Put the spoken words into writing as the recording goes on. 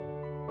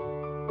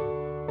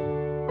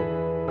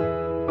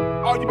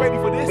Are you ready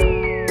for this?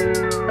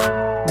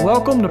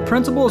 Welcome to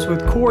Principles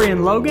with Corey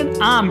and Logan.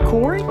 I'm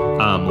Corey.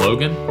 I'm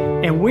Logan.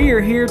 And we are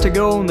here to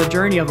go on the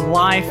journey of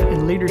life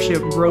and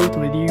leadership growth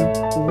with you.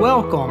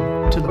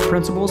 Welcome to the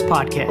Principles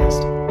Podcast.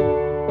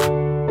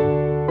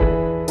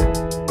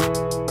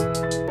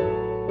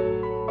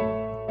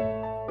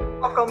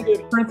 Welcome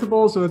to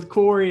Principles with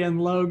Corey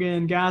and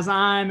Logan. Guys,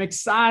 I'm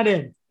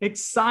excited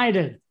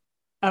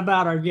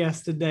about our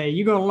guest today.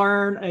 You're going to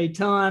learn a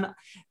ton.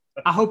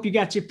 I hope you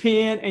got your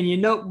pen and your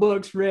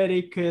notebooks ready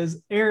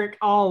because Eric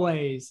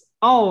always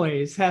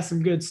has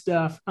some good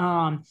stuff.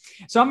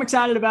 So I'm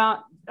excited about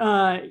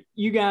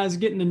you guys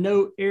getting to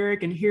know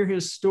Eric and hear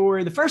his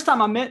story. The first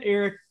time I met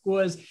Eric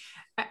was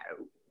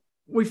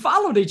we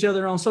followed each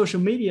other on social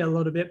media a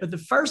little bit, but the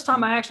first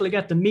time I actually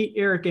got to meet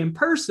Eric in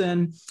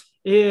person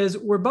is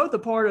we're both a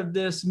part of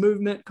this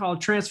movement called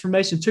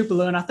Transformation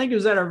Tupelo. And I think it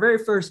was at our very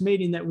first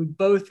meeting that we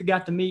both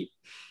got to meet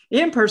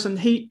in person.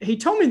 He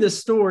told me this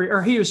story,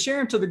 or he was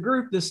sharing to the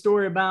group this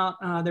story about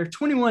their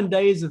 21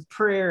 days of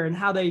prayer and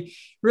how they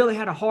really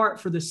had a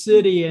heart for the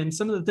city and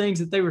some of the things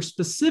that they were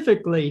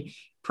specifically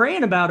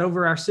praying about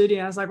over our city.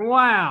 And I was like,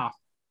 wow,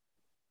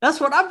 that's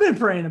what I've been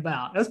praying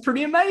about. That's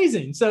pretty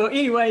amazing. So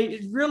anyway,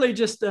 it really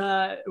just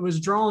was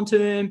drawn to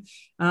him,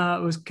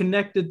 was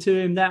connected to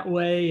him that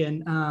way.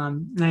 And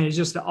man, he's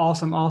just an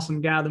awesome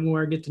guy the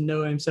more I get to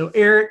know him. So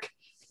Eric,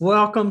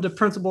 welcome to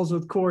Principles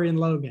with Corey and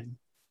Logan.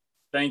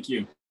 Thank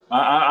you.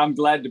 I'm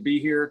glad to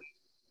be here.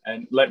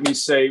 And let me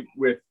say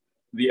with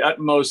the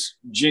utmost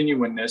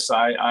genuineness,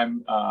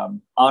 I'm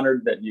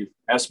honored that you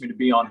asked me to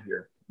be on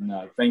here, and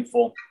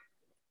thankful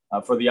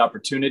for the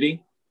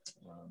opportunity.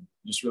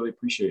 Just really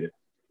appreciate it.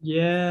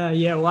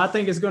 Yeah. Well, I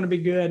think it's going to be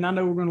good. And I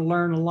know we're going to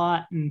learn a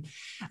lot. And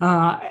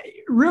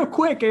real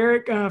quick,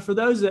 Eric, for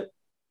those that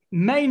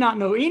may not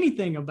know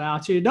anything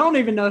about you, don't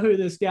even know who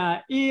this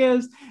guy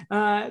is,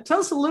 tell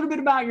us a little bit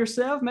about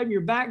yourself, maybe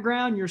your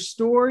background, your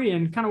story,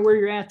 and kind of where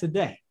you're at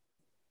today.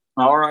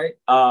 All right.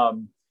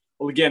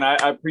 Well, again, I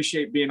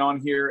appreciate being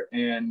on here,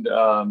 and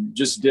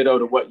just ditto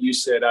to what you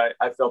said.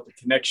 I felt the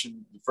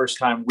connection the first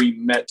time we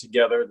met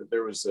together, that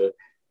there was a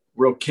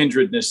real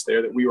kindredness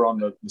there, that we were on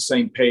the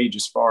same page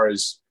as far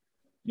as,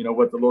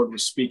 what the Lord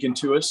was speaking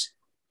to us.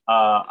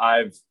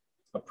 I've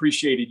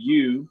appreciated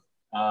you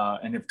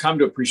and have come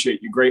to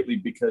appreciate you greatly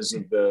because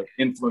of the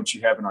influence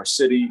you have in our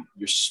city,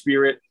 your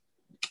spirit,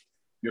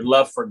 your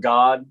love for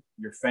God,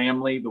 your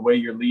family, the way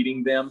you're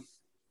leading them.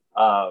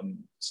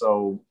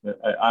 So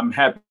I'm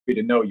happy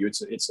to know you.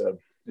 It's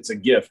a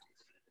gift.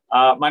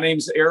 My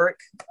name's Eric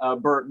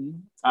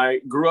Burton.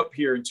 I grew up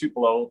here in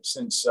Tupelo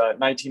since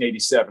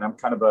 1987. I'm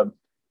kind of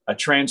a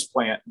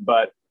transplant,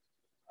 but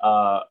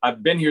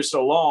I've been here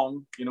so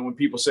long, when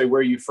people say, where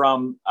are you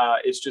from?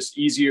 It's just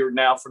easier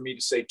now for me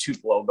to say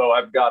Tupelo, though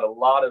I've got a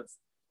lot of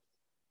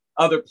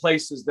other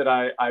places that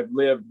I've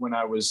lived when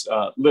I was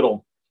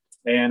little.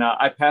 And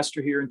I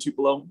pastor here in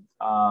Tupelo.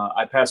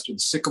 I pastor the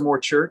Sycamore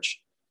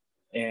Church,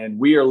 and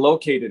we are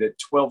located at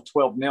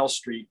 1212 Nell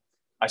Street.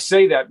 I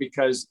say that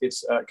because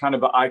it's kind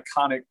of an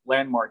iconic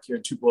landmark here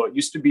in Tupelo. It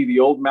used to be the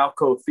old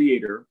Malco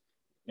Theater,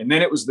 and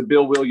then it was the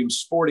Bill Williams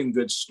Sporting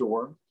Goods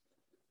store.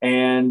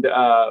 And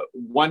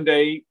one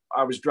day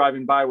I was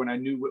driving by when I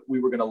knew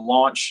we were going to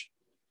launch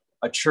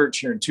a church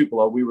here in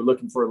Tupelo. We were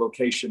looking for a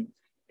location,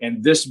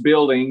 and this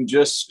building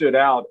just stood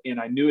out, and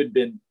I knew it had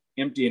been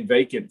empty and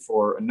vacant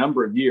for a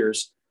number of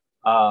years.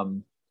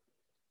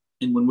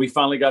 And when we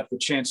finally got the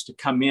chance to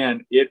come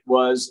in, it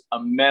was a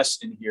mess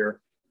in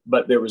here,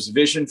 but there was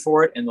vision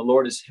for it, and the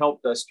Lord has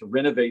helped us to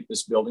renovate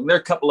this building. There are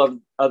a couple of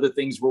other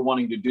things we're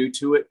wanting to do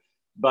to it,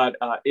 but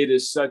it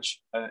is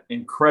such an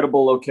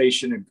incredible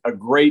location, a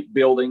great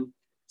building.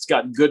 It's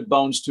got good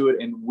bones to it,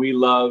 and we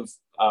love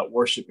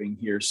worshiping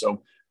here.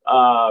 So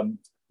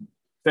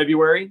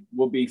February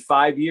will be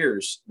 5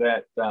 years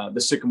that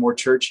the Sycamore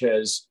Church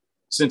has,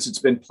 since it's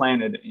been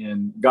planted,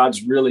 and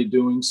God's really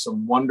doing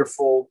some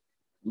wonderful,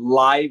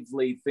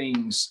 lively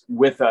things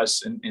with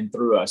us and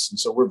through us. And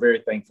so we're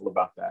very thankful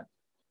about that.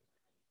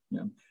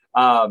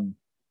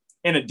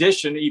 In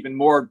addition, even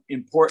more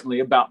importantly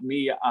about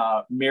me,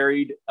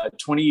 married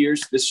 20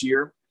 years this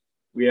year.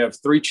 We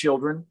have 3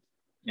 children,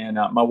 and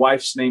my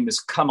wife's name is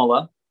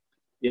Kamala.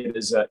 It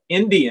is an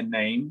Indian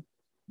name,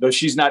 though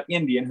she's not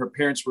Indian. Her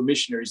parents were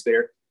missionaries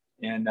there.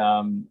 And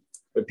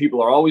but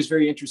people are always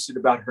very interested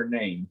about her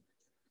name.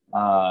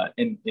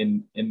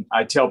 And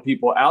I tell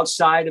people,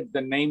 outside of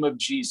the name of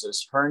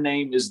Jesus, her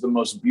name is the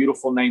most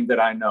beautiful name that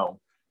I know.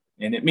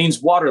 And it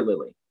means water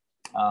lily.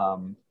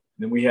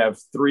 Then we have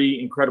 3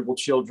 incredible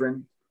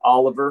children: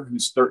 Oliver,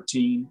 who's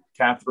 13,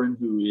 Catherine,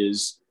 who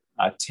is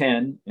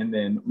 10, and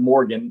then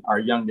Morgan, our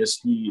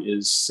youngest, he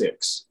is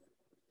 6.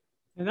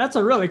 And that's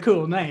a really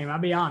cool name. I'll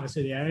be honest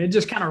with you. It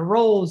just kind of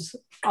rolls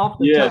off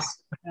the top.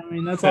 I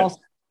mean, that's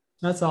awesome.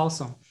 That's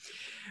awesome.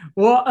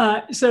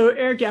 Well, so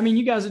Eric, I mean,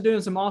 you guys are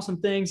doing some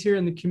awesome things here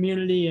in the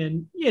community.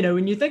 And,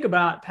 when you think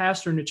about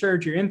pastoring a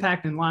church, you're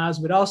impacting lives,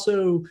 but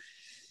also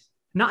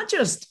not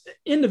just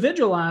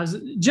individual lives,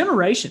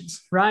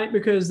 generations, right?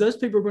 Because those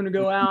people are going to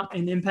go out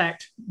and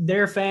impact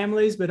their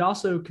families, but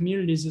also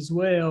communities as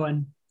well.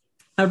 And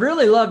I'd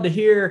really love to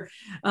hear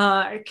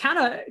kind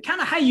of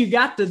how you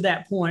got to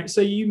that point.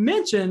 So you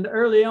mentioned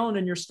early on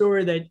in your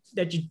story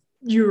that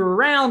you were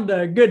around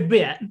a good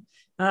bit.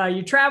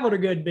 You traveled a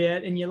good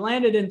bit and you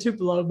landed in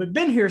Tupelo, but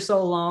been here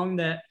so long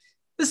that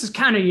this is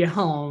kind of your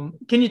home.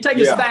 Can you take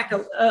us back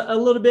a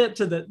little bit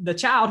to the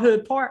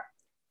childhood part?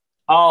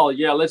 Oh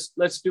yeah,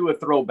 let's do a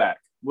throwback.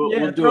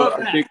 We'll do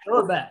a big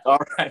throwback. All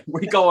right,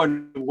 we're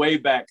going way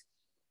back.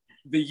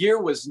 The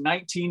year was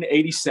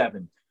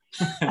 1987,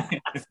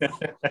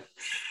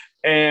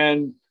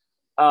 and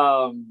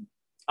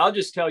I'll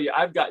just tell you,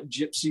 I've got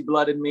gypsy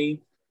blood in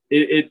me.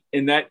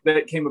 And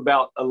that came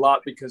about a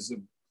lot because of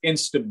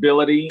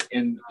instability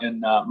in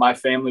my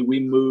family.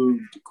 We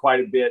moved quite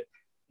a bit,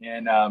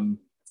 and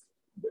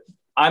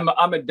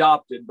I'm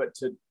adopted. But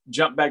to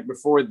jump back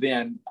before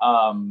then.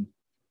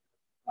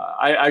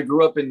 I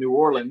grew up in New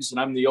Orleans, and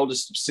I'm the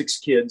oldest of 6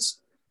 kids.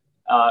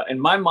 And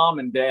my mom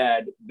and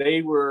dad,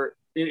 it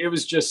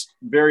was just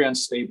very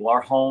unstable.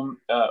 Our home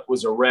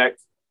was a wreck.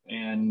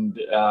 And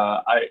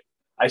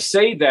I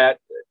say that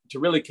to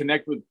really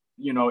connect with,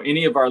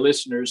 any of our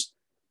listeners.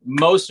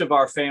 Most of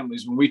our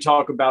families, when we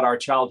talk about our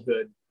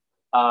childhood,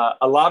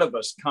 a lot of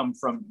us come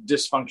from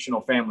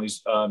dysfunctional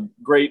families.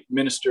 Great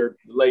minister,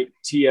 late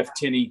T.F.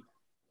 Tenney,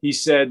 he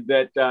said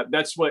that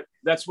that's what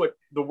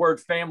the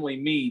word family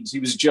means. He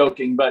was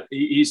joking, but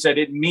he said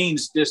it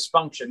means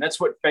dysfunction.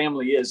 That's what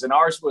family is. And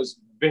ours was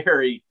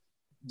very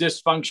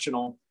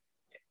dysfunctional.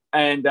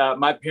 And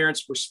my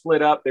parents were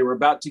split up. They were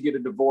about to get a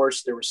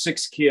divorce. There were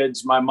 6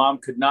 kids. My mom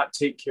could not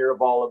take care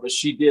of all of us.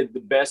 She did the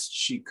best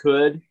she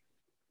could.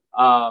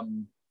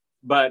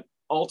 But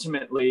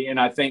ultimately, and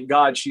I thank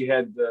God, she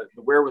had the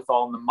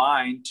wherewithal and the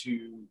mind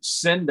to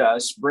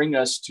bring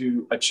us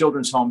to a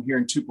children's home here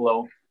in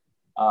Tupelo,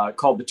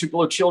 called the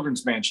Tupelo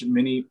Children's Mansion.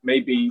 Many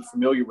may be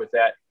familiar with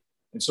that.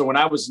 And so when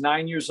I was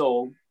 9 years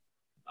old,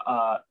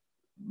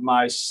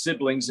 my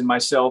siblings and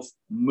myself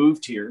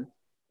moved here,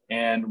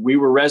 and we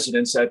were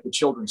residents at the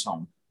children's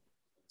home.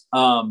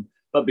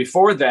 But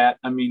before that,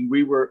 we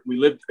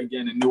lived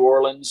again in New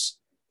Orleans.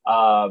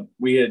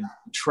 We had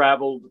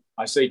traveled.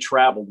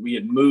 We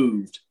had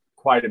moved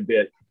quite a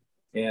bit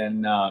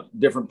in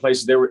different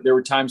places. There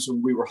were times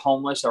when we were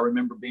homeless. I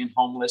remember being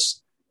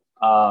homeless,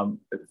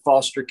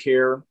 foster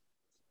care.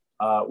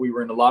 We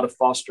were in a lot of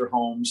foster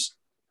homes.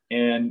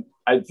 And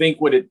I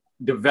think what it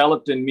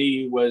developed in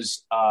me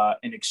was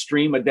an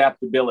extreme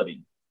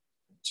adaptability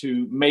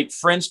to make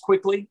friends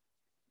quickly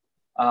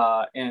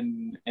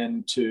and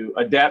to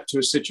adapt to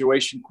a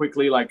situation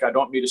quickly. Like, I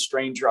don't meet a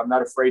stranger. I'm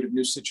not afraid of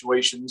new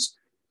situations.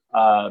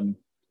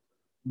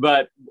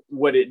 But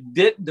what it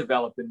didn't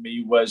develop in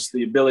me was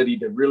the ability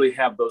to really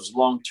have those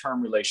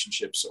long-term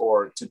relationships,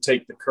 or to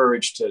take the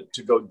courage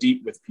to go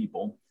deep with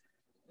people.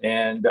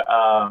 And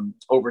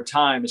over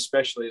time,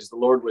 especially as the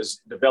Lord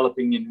was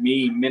developing in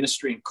me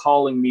ministry and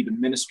calling me to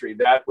ministry,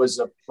 that was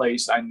a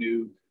place I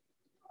knew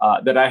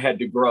that I had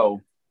to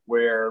grow,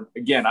 where,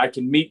 again, I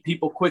can meet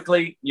people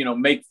quickly,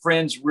 make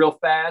friends real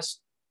fast.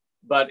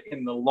 But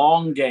in the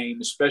long game,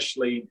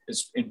 especially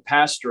in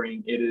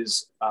pastoring, it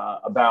is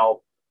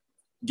about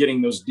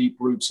getting those deep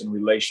roots in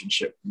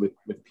relationship with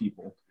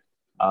people.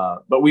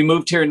 But we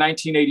moved here in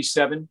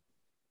 1987.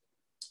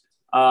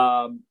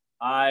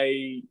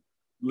 I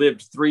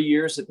lived 3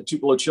 years at the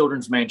Tupelo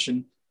Children's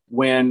Mansion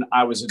when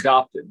I was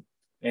adopted.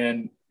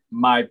 And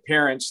my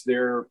parents,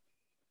 their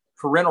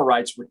parental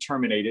rights were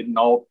terminated, and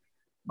all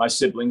my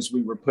siblings,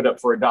 we were put up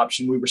for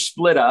adoption. We were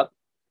split up,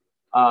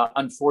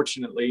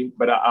 unfortunately,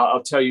 but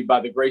I'll tell you, by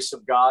the grace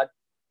of God,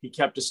 he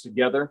kept us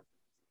together,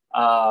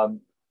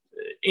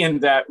 in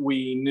that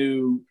we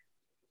knew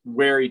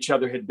where each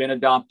other had been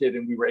adopted,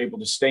 and we were able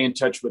to stay in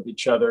touch with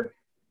each other.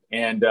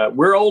 And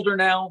we're older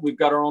now. We've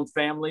got our own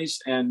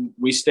families, and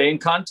we stay in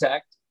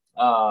contact.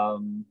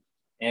 And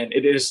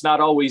it is not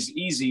always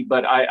easy,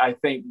 but I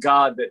thank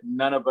God that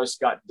none of us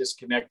got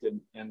disconnected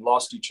and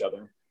lost each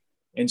other.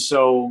 And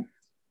so,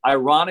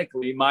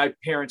 ironically, my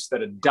parents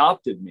that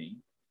adopted me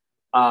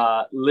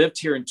lived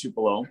here in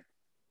Tupelo.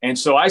 And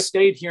so I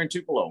stayed here in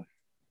Tupelo.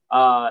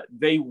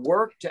 They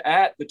worked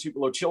at the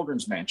Tupelo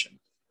Children's Mansion,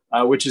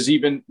 which is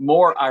even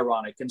more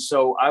ironic. And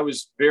so I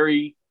was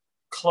very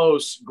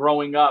close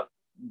growing up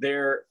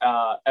there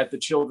at the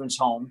children's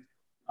home,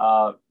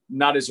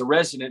 not as a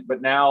resident,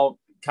 but now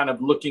kind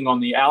of looking on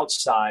the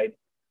outside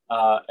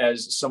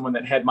as someone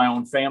that had my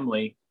own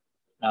family,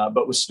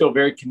 but was still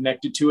very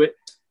connected to it.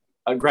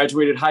 I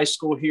graduated high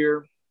school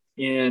here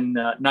in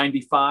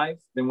 95,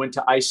 then went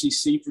to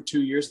ICC for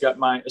 2 years, got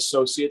my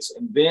associates,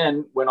 and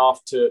then went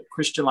off to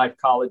Christian Life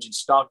College in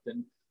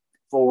Stockton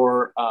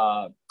for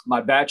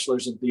my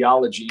bachelor's in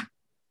theology.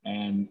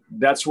 And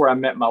that's where I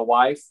met my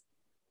wife.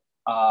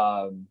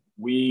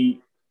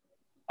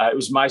 It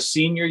was my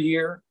senior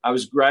year. I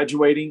was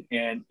graduating,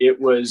 and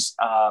it was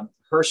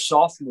her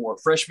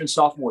freshman,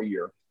 sophomore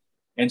year.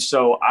 And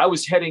so I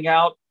was heading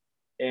out,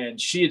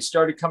 and she had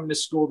started coming to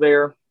school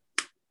there.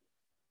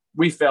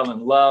 We fell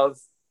in love.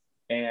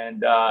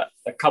 And a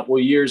couple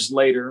of years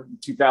later,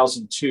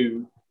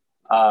 2002,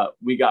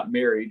 we got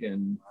married,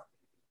 and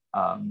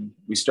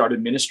we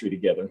started ministry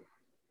together.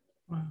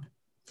 Wow.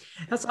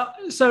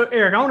 So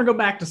Eric, I want to go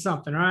back to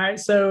something. All right.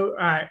 So,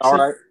 all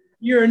right.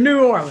 You're in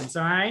New Orleans.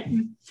 All right.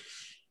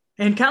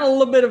 And kind of a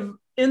little bit of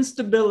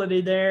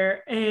instability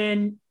there.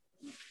 And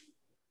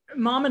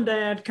mom and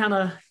dad kind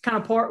of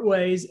part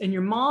ways, and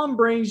your mom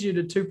brings you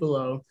to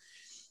Tupelo.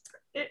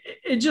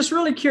 It just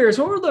really curious.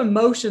 What were the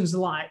emotions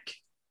like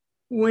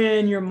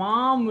when your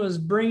mom was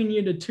bringing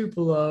you to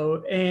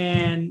Tupelo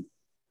and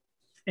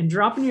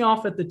dropping you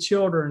off at the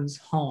children's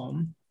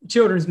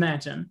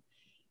mansion?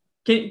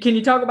 Can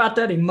you talk about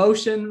that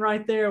emotion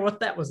right there? What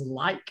that was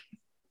like?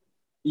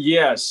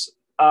 Yes.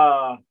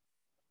 All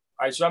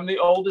right. So I'm the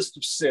oldest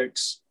of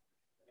 6,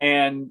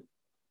 and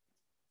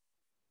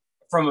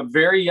from a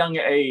very young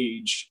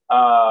age,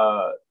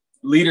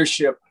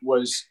 leadership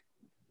was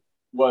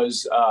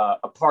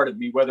a part of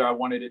me, whether I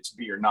wanted it to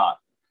be or not.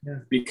 Yeah.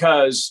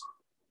 Because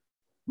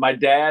my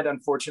dad,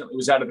 unfortunately,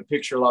 was out of the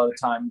picture a lot of the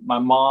time. My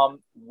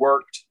mom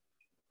worked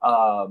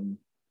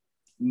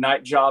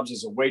night jobs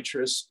as a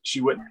waitress. She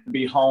wouldn't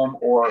be home,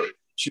 or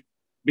she'd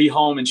be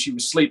home and she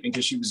was sleeping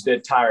because she was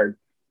dead tired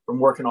from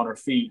working on her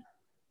feet.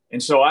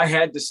 And so I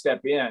had to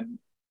step in,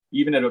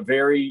 even at a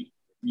very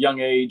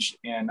young age,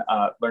 and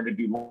learn to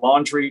do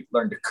laundry,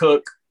 learn to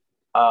cook,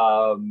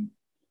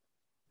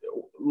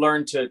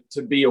 learn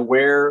to be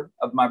aware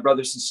of my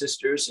brothers and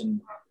sisters.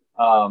 And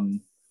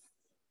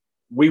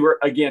we were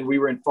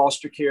in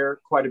foster care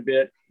quite a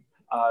bit.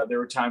 There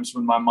were times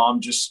when my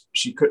mom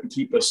she couldn't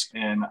keep us.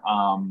 And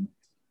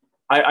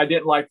I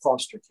didn't like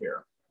foster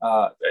care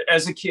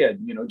as a kid,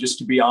 just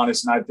to be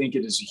honest. And I think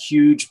it is a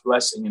huge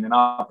blessing and an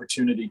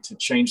opportunity to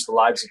change the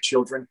lives of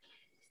children.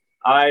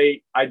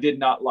 I did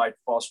not like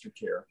foster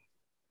care.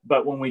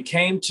 But when we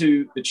came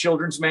to the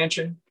Children's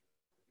Mansion,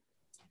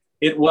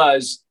 it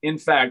was, in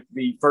fact,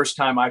 the first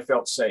time I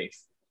felt safe.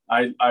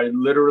 I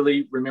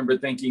literally remember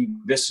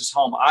thinking, this is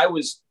home. I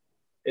was,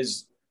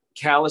 as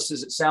callous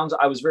as it sounds,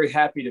 I was very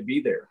happy to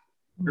be there.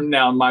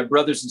 Now, my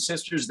brothers and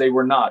sisters, they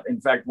were not.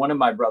 In fact, one of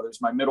my brothers,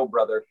 my middle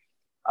brother,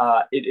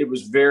 it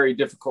was very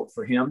difficult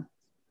for him.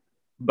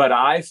 But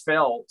I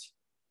felt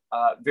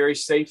very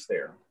safe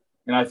there.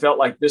 And I felt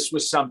like this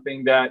was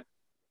something that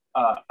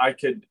I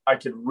could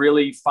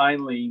really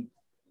finally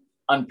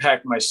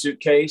unpack my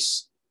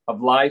suitcase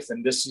of life.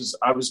 And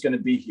I was going to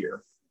be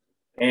here.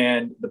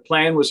 And the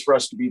plan was for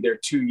us to be there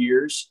 2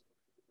 years.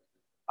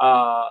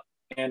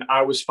 And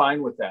I was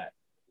fine with that.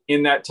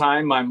 In that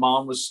time, my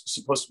mom was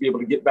supposed to be able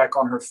to get back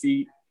on her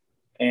feet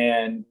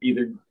and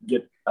either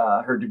get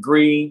her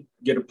degree,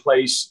 get a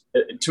place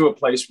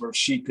where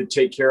she could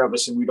take care of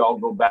us, and we'd all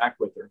go back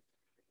with her.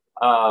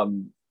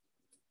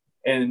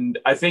 And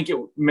I think it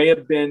may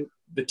have been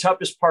the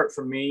toughest part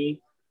for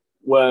me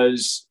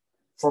was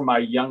for my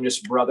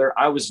youngest brother.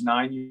 I was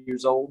 9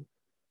 years old,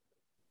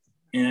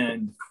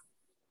 and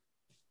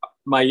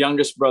my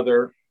youngest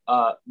brother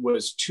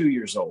was 2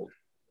 years old.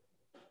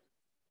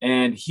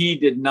 And he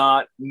did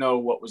not know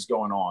what was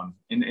going on.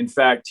 And in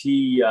fact,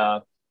 he,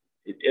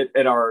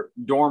 at our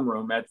dorm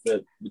room at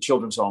the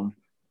children's home,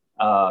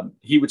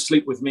 he would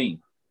sleep with me.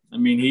 I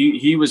mean,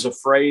 he was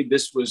afraid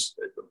this was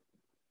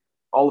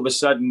all of a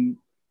sudden,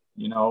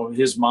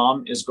 his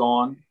mom is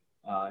gone.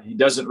 He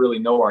doesn't really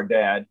know our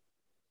dad.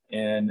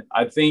 And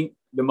I think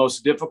the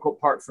most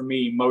difficult part for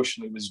me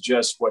emotionally was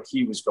just what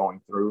he was going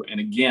through. And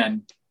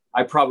again,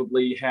 I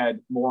probably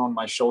had more on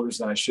my shoulders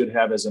than I should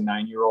have as a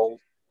 9-year-old.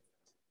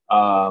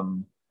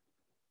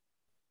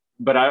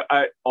 But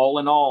I, all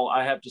in all,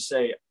 I have to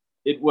say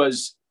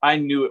I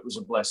knew it was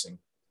a blessing.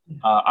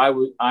 I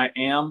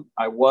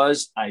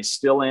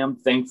still am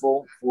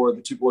thankful for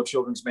the Tupelo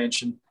Children's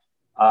Mansion,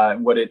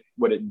 and what it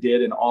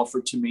did and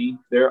offered to me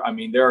there. I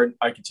mean,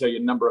 I could tell you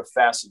a number of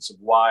facets of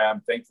why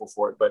I'm thankful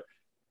for it, but,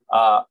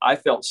 I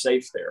felt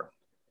safe there,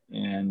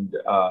 and,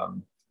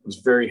 was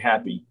very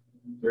happy,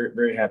 very,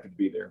 very happy to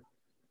be there.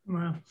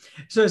 Wow.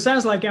 So it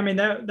sounds like,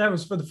 that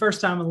was for the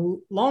first time in a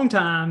long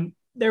time,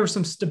 there was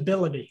some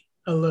stability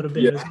a little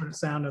bit, is what it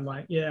sounded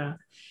like. Yeah.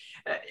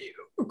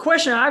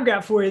 Question I've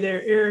got for you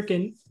there, Eric,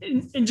 and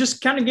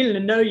just kind of getting to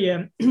know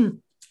you.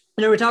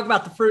 We talk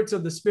about the fruits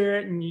of the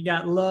Spirit, and you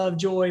got love,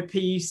 joy,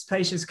 peace,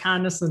 patience,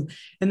 kindness, and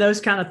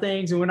those kind of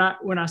things. And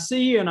when I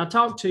see you and I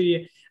talk to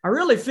you, I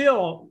really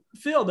feel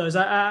those.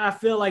 I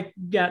feel like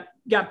you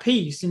got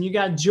peace, and you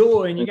got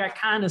joy, and you got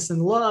kindness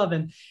and love.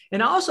 And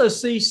I also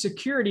see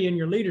security in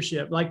your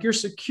leadership, like you're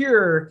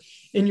secure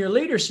in your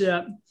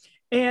leadership.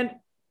 And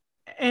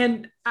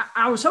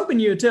I was hoping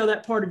you would tell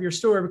that part of your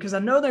story, because I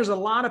know there's a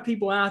lot of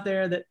people out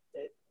there that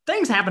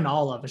things happen to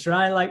all of us,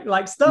 right?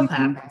 Like stuff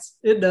happens.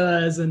 It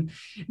does. And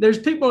there's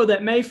people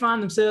that may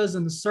find themselves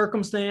in the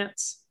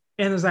circumstance,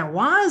 and it's like,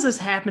 why is this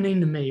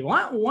happening to me?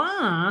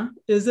 Why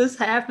is this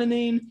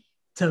happening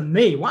to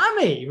me? Why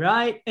me?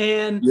 Right.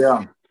 And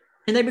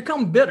they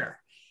become bitter.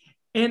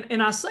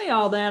 And I say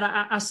all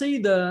that. I see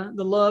the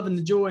love and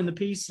the joy and the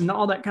peace and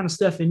all that kind of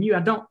stuff in you.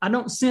 I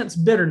don't sense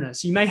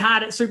bitterness. You may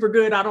hide it super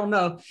good. I don't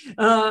know,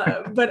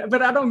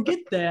 but I don't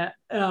get that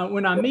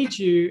when I meet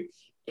you.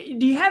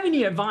 Do you have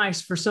any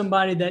advice for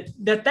somebody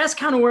that's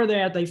kind of where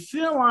they're at? They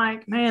feel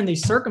like, man,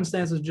 these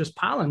circumstances are just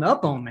piling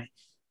up on me.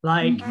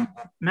 Like,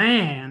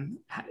 man,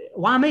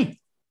 why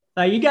me?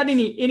 You got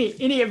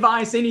any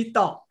advice, any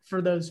thought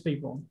for those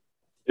people?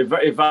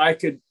 If I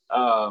could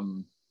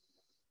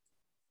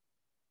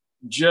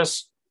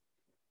just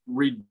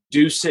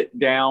reduce it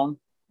down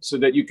so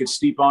that you could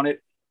steep on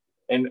it,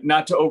 and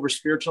not to over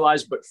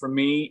spiritualize, but for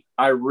me,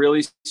 I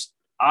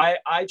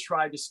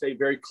try to stay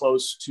very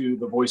close to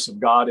the voice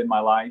of God in my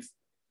life,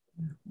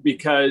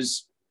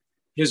 because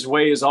his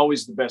way is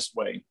always the best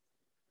way.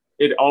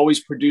 It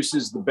always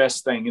produces the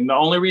best thing. And the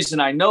only reason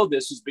I know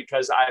this is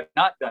because I have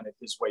not done it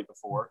his way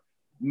before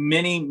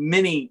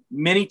many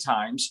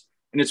times,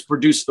 and it's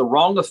produced the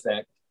wrong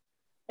effect.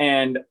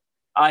 And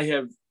I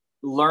have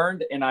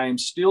learned, and I am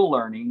still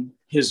learning,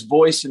 his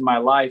voice in my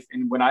life.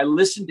 And when I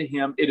listen to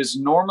him, it is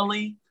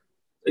normally,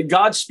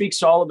 God speaks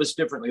to all of us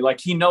differently.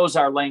 Like, he knows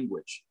our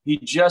language. He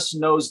just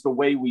knows the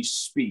way we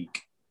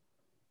speak.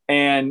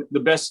 And the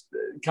best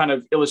kind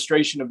of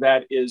illustration of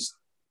that is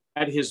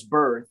at his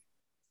birth,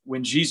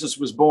 when Jesus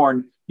was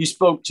born, he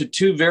spoke to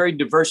two very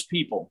diverse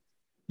people.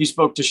 He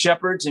spoke to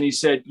shepherds, and he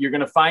said, "You're going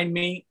to find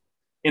me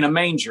in a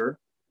manger,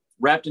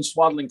 wrapped in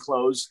swaddling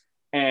clothes."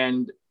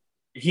 And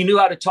he knew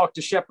how to talk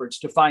to shepherds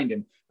to find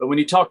him. But when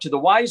he talked to the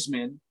wise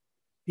men,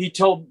 he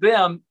told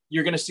them,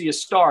 "You're going to see a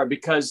star,"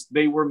 because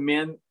they were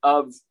men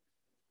of,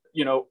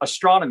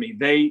 astronomy.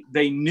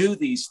 They knew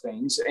these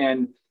things.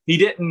 And he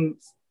didn't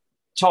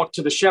talk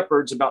to the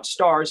shepherds about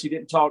stars. He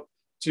didn't talk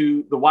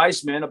to the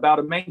wise men about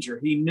a manger.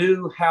 He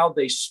knew how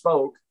they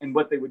spoke and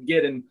what they would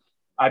get. And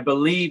I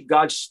believe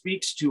God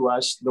speaks to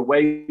us the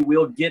way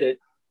we'll get it.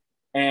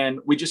 And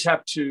we just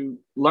have to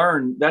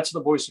learn. That's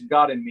the voice of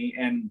God in me.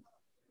 And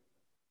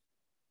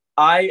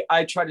I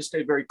try to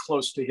stay very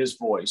close to his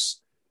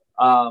voice.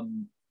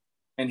 And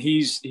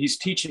he's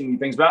teaching me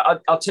things.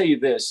 But I'll tell you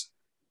this.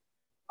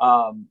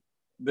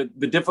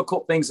 The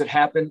difficult things that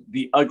happen,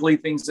 the ugly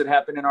things that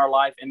happen in our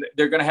life, and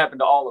they're going to happen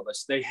to all of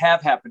us. They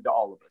have happened to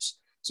all of us.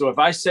 So if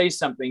I say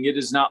something, it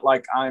is not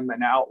like I'm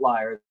an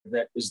outlier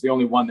that is the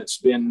only one that's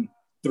been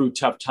through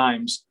tough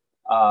times.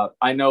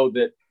 I know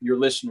that your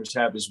listeners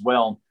have as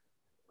well.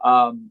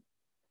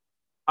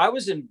 I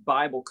was in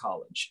Bible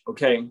college.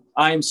 Okay.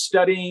 I am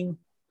studying.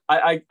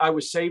 I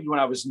was saved when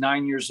I was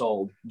 9 years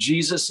old.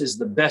 Jesus is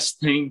the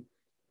best thing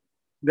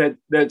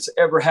that's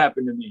ever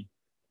happened to me.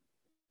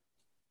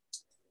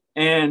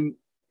 And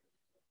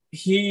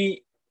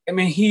he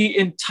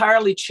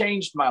entirely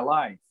changed my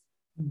life.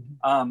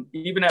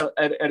 Even at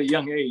a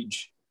young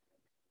age.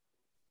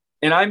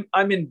 And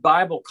I'm in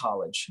Bible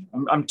college.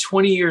 I'm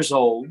 20 years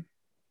old,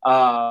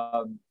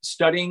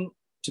 studying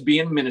to be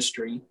in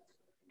ministry.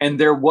 And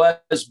there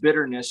was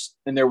bitterness,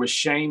 and there was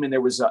shame, and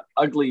there was an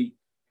ugly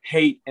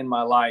hate in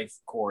my life,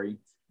 Corey,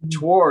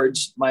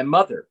 towards my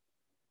mother.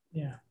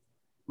 Yeah.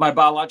 My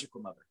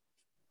biological mother.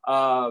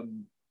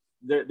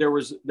 There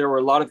were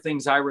a lot of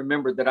things I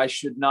remembered that I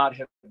should not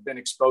have been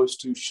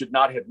exposed to, should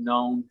not have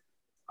known.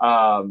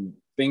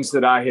 Things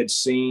that I had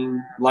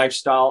seen,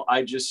 lifestyle.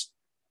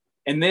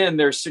 And then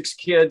there's 6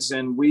 kids,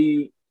 and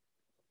we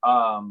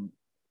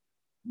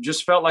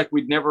just felt like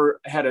we'd never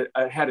had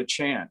a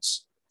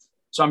chance.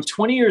 So I'm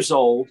 20 years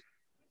old,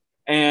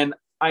 and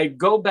I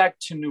go back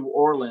to New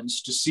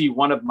Orleans to see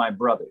one of my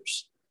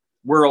brothers.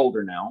 We're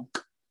older now.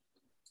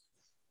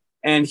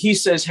 And he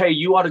says, "Hey,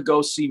 you ought to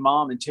go see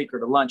mom and take her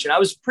to lunch." And I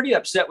was pretty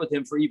upset with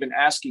him for even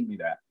asking me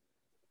that,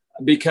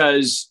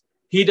 because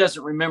he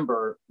doesn't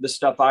remember the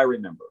stuff I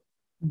remember.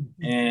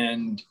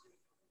 And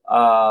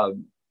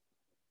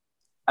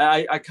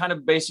I kind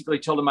of basically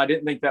told him I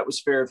didn't think that was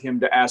fair of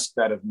him to ask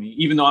that of me,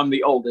 even though I'm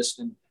the oldest.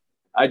 And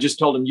I just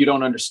told him, "You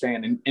don't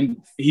understand."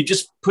 And he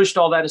just pushed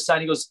all that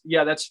aside. He goes,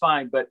 "Yeah, that's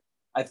fine, but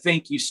I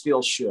think you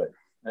still should.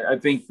 I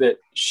think that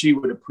she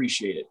would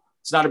appreciate it.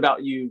 It's not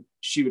about you.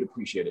 She would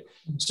appreciate it."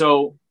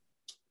 So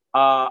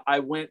I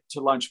went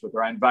to lunch with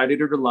her. I invited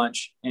her to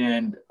lunch.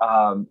 And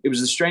it was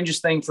the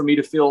strangest thing for me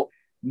to feel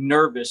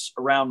nervous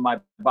around my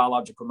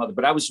biological mother.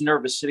 But I was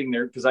nervous sitting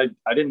there because I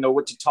didn't know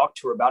what to talk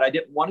to her about. I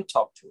didn't want to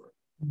talk to her.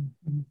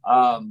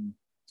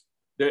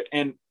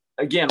 And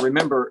again,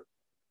 remember,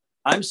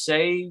 I'm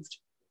saved.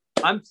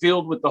 I'm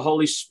filled with the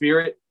Holy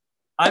Spirit.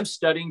 I'm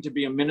studying to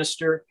be a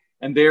minister.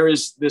 And there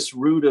is this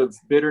root of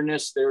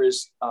bitterness. There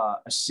is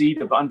a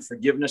seed of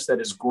unforgiveness that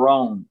has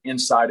grown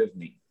inside of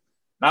me.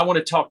 And I want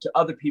to talk to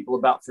other people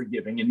about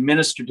forgiving and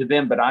minister to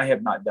them, but I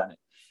have not done it.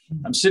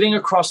 I'm sitting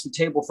across the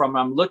table from her.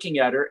 I'm looking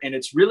at her, and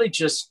it's really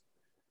just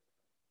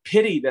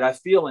pity that I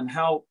feel, and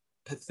how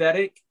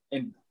pathetic.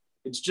 And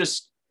it's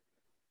just,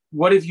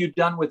 what have you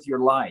done with your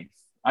life?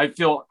 I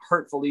feel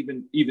hurtful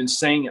even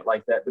saying it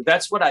like that, but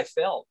that's what I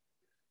felt.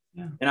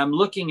 Yeah. And I'm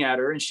looking at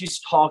her, and she's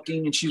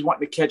talking, and she's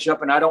wanting to catch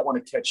up, and I don't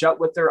want to catch up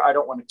with her. I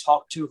don't want to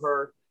talk to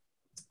her.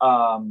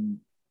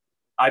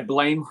 I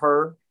blame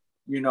her.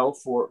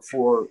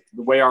 for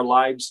the way our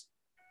lives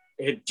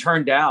had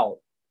turned out.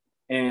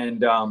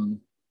 And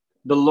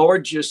the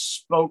Lord just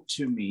spoke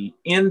to me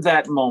in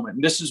that moment.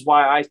 And this is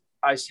why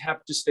I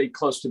have to stay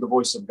close to the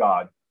voice of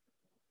God.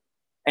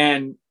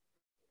 And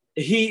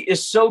he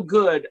is so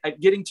good at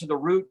getting to the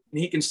root, and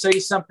he can say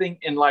something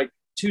in like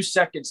 2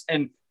 seconds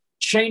and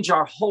change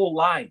our whole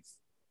life.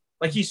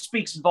 Like he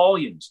speaks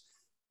volumes.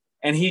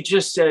 And he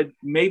just said,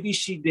 maybe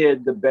she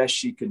did the best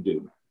she could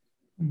do.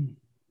 Mm.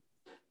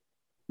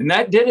 And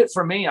that did it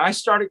for me. I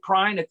started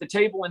crying at the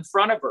table in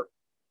front of her.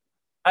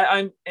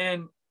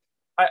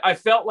 I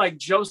felt like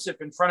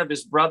Joseph in front of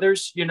his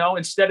brothers,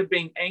 instead of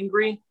being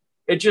angry,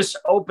 it just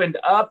opened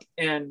up,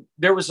 and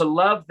there was a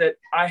love that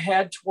I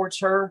had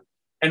towards her.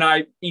 And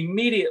I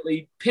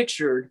immediately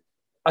pictured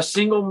a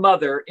single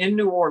mother in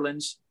New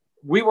Orleans.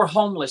 We were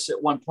homeless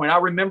at one point. I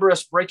remember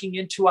us breaking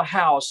into a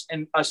house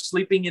and us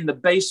sleeping in the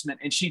basement.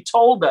 And she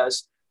told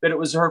us that it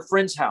was her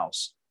friend's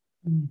house.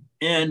 Mm.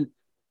 And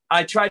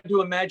I tried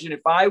to imagine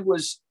if I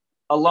was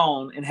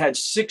alone and had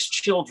 6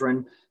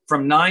 children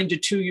from 9 to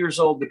 2 years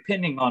old,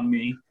 depending on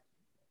me,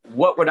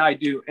 what would I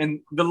do? And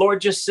the Lord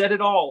just said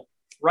it all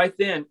right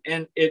then.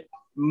 And it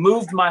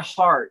moved my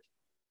heart.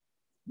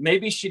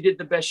 Maybe she did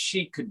the best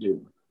she could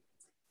do.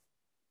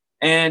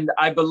 And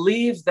I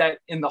believe that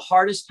in the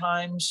hardest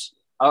times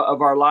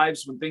of our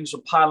lives, when things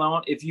will pile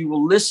on, if you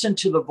will listen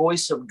to the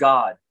voice of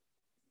God,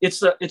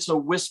 it's a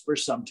whisper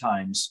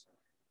sometimes.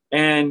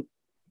 And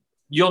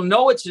you'll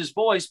know it's his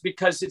voice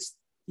because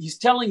he's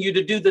telling you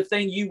to do the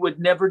thing you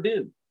would never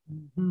do.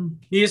 Mm-hmm.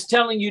 He is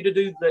telling you to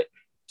do the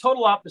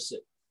total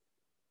opposite.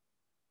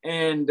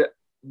 And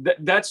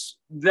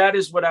that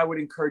is what I would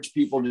encourage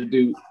people to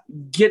do.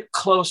 Get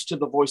close to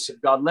the voice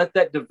of God. Let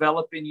that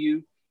develop in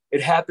you.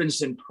 It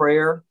happens in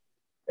prayer.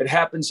 It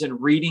happens in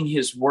reading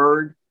his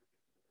word.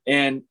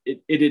 And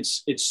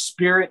it's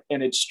spirit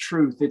and it's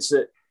truth.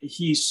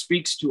 He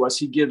speaks to us.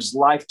 He gives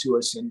life to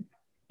us, and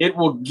it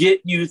will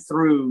get you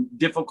through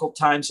difficult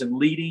times in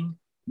leading,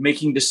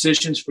 making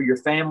decisions for your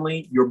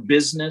family, your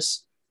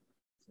business,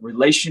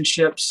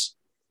 relationships,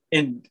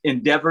 and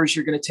endeavors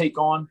you're going to take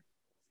on.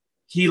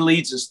 He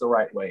leads us the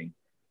right way.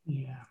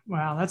 Yeah.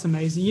 Wow. That's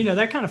amazing.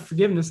 That kind of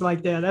forgiveness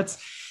like that,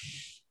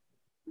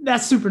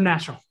 that's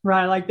supernatural,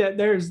 right? Like that.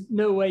 There's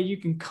no way you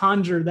can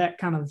conjure that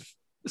kind of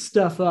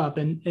stuff up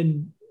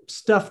and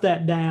stuff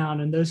that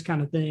down and those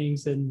kind of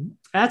things. And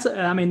that's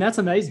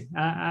amazing.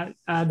 I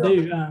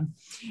do.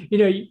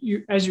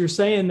 You as you're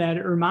saying that,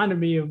 it reminded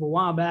me of a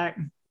while back.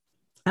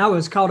 I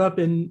was caught up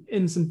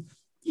in some,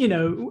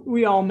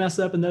 we all mess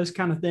up in those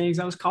kind of things.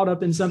 I was caught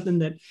up in something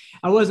that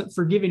I wasn't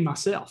forgiving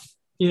myself.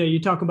 You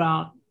talk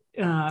about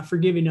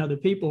forgiving other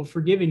people,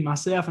 forgiving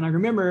myself. And I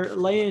remember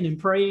laying and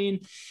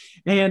praying,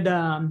 and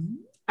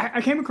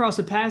I came across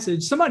a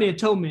passage. Somebody had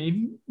told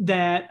me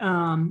that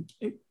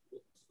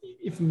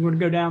if we want to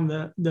go down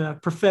the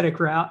prophetic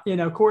route,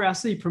 Corey, I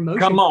see promotion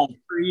coming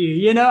for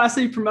you. I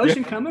see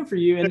promotion coming for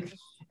you.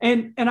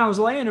 And I was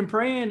laying and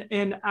praying,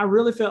 and I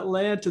really felt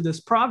led to this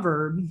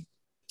proverb.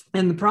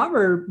 And the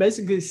proverb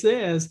basically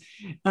says,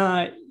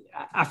 I'm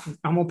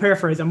going to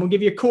paraphrase. I'm going to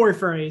give you a Corey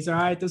phrase. All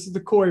right. This is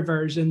the Corey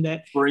version,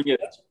 that bring it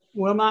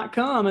will not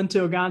come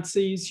until God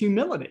sees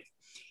humility.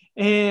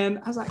 And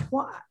I was like,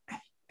 well,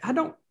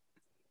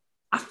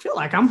 I feel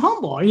like I'm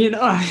humble,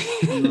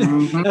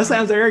 Mm-hmm. That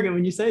sounds arrogant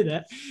when you say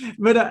that,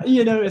 but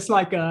it's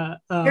like,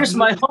 here's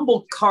my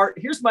humble card.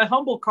 Here's my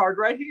humble card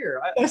right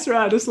here. That's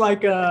right. It's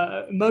like,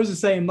 Moses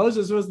saying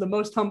Moses was the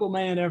most humble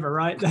man ever.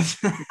 Right. That's,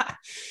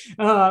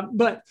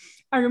 but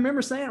I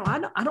remember saying,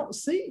 well,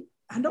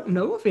 I don't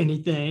know of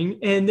anything.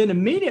 And then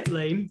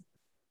immediately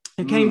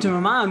it came to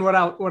my mind what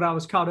I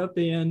was caught up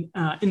in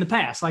the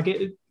past, like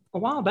a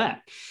while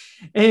back.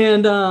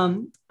 And I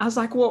was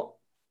like, well,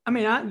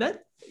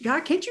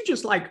 God, can't you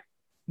just like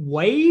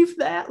wave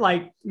that,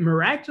 like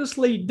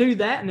miraculously do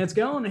that and it's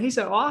gone? And he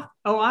said,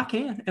 I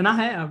can. And I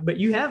have, but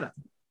you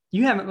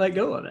haven't let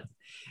go of it.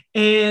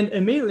 And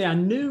immediately I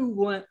knew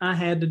what I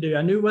had to do.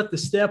 I knew what the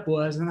step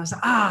was. And I said,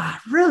 I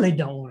really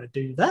don't want to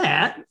do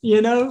that,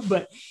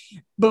 but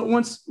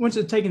once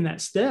you've taken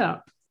that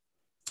step,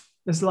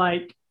 it's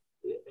like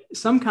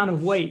some kind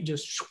of weight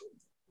just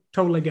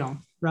totally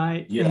gone.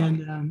 Right. Yeah.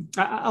 And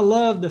I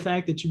love the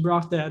fact that you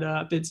brought that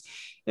up. It's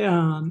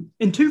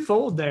in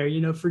twofold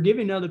there,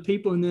 forgiving other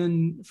people and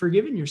then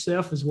forgiving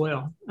yourself as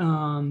well.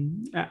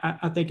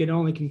 I think it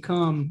only can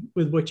come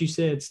with what you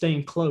said,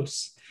 staying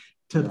close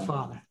to the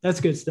Father.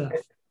 That's good stuff.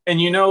 And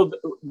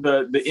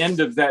the end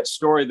of that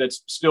story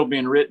that's still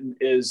being written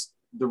is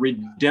the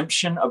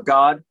redemption of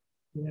God.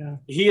 Yeah.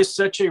 He is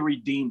such a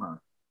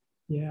redeemer.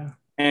 Yeah.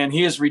 And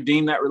he has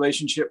redeemed that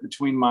relationship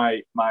between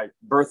my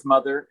birth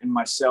mother and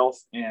myself.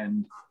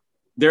 And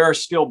there are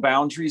still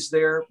boundaries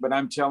there, but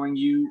I'm telling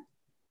you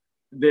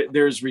that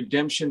there's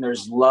redemption,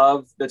 there's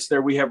love that's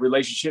there. We have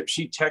relationships.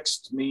 She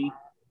texts me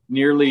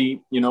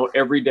nearly,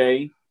 every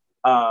day.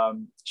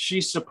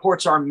 She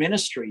supports our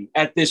ministry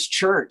at this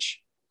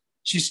church.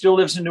 She still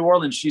lives in New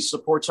Orleans. She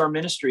supports our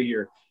ministry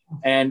here.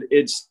 And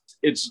it's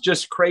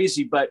just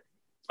crazy. But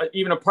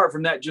even apart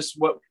from that, just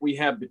what we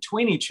have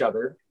between each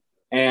other,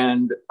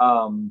 And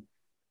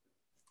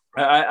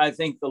I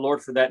thank the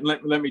Lord for that. And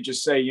let me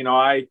just say,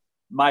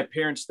 my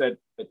parents that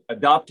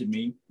adopted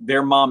me,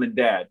 they're mom and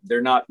dad.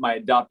 They're not my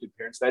adopted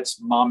parents. That's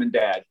mom and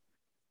dad.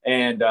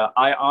 And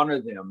I honor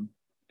them.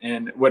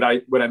 And what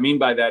I mean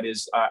by that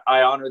is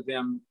I honor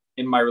them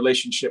in my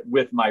relationship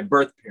with my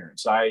birth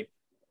parents.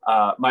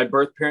 My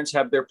birth parents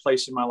have their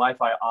place in my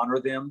life. I honor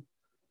them,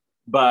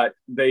 but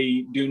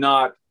they do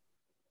not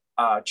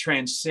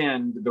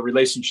transcend the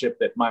relationship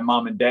that my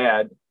mom and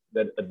dad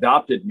that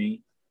adopted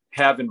me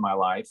have in my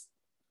life.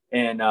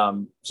 And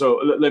so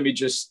let me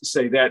just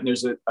say that. And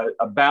there's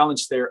a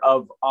balance there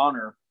of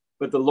honor,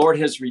 but the Lord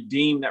has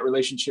redeemed that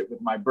relationship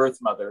with my birth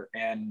mother.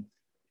 And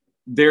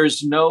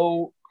there's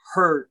no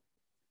hurt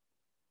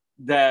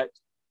that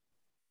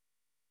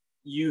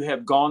you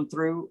have gone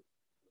through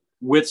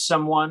with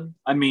someone.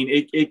 I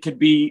mean, it could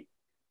be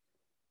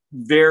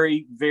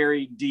very,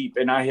 very deep.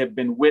 And I have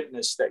been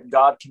witness that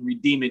God can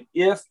redeem it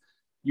if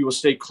you will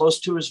stay close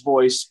to his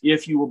voice,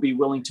 if you will be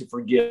willing to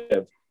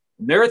forgive.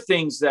 And there are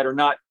things that are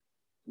not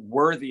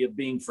worthy of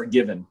being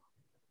forgiven.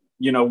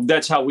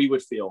 That's how we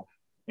would feel.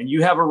 And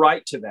you have a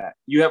right to that.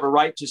 You have a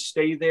right to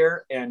stay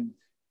there, and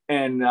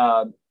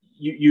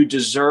you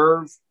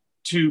deserve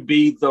to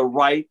be the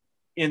right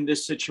in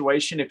this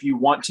situation if you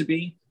want to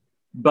be.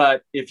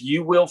 But if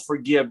you will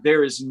forgive,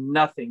 there is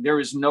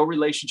no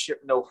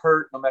relationship, no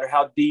hurt, no matter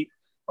how deep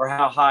or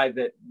how high,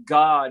 that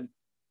God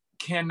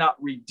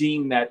cannot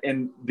redeem that.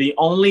 And the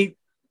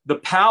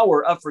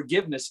power of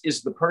forgiveness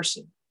is the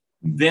person,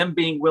 them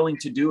being willing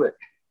to do it.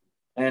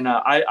 And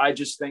I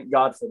just thank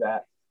God for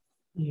that.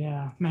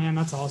 Yeah, man,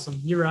 that's awesome.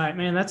 You're right,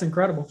 man. That's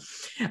incredible.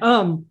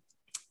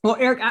 Well,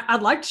 Eric,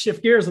 I'd like to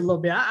shift gears a little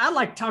bit. I'd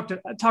like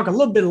to talk a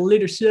little bit of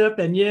leadership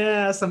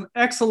and some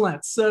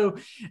excellence. So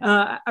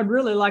I'd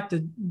really like to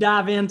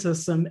dive into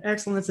some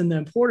excellence and the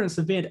importance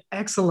of being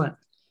excellent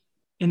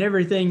in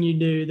everything you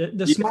do,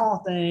 the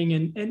small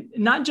thing, and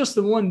not just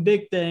the one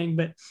big thing,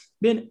 but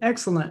being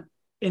excellent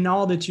in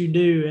all that you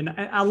do. And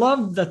I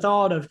love the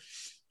thought of,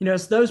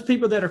 it's those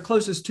people that are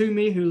closest to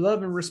me who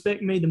love and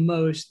respect me the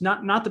most,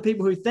 not the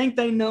people who think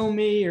they know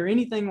me or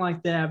anything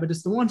like that, but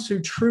it's the ones who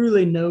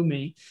truly know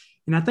me.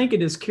 And I think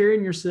it is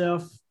carrying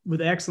yourself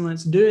with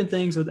excellence, doing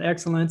things with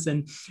excellence.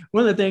 And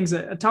one of the things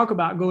that I talk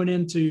about going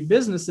into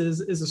businesses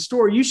is a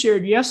story you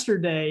shared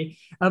yesterday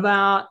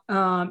about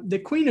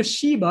the Queen of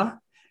Sheba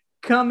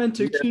coming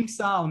to King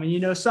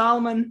Solomon.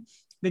 Solomon,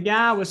 the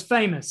guy, was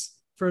famous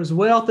for his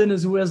wealth and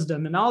his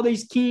wisdom, and all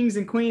these kings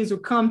and queens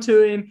would come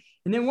to him.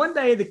 And then one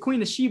day the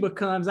Queen of Sheba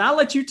comes. I'll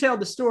let you tell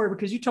the story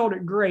because you told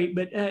it great,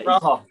 but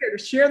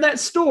share that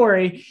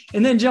story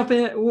and then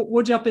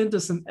we'll jump into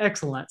some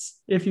excellence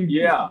if you.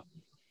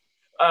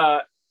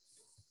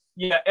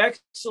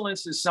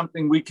 Excellence is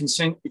something we can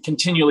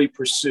continually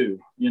pursue,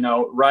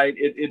 right?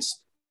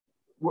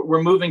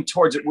 We're moving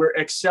towards it. We're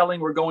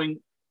excelling. We're going,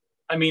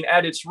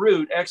 at its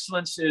root,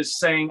 excellence is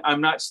saying,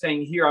 I'm not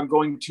staying here. I'm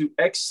going to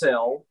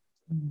excel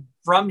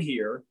from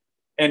here.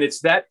 And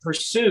it's that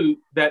pursuit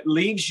that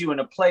leaves you in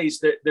a place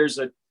that there's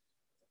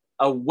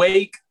a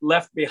wake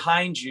left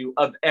behind you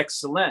of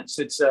excellence.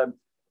 It's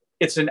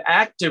an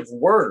active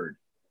word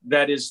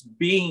that is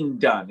being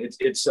done.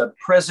 It's a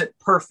present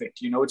perfect,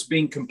 it's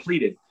being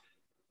completed.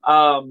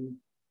 And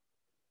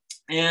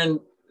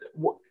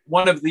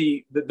one of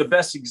the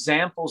best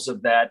examples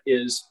of that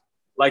is,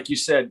 like you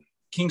said,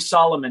 King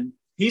Solomon.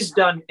 He's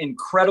done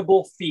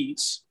incredible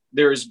feats.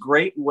 There is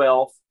great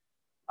wealth.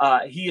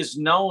 He is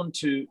known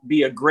to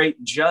be a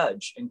great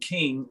judge and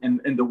king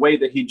in the way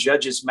that he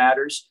judges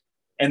matters.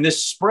 And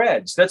this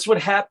spreads. That's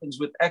what happens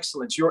with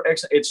excellence.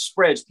 It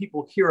spreads.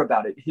 People hear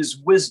about it, his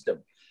wisdom.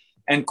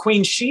 And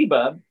Queen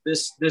Sheba,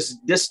 this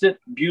distant,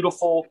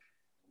 beautiful,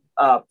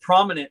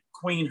 prominent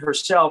queen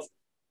herself,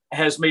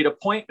 has made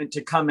appointment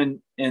to come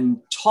and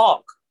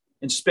talk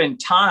and spend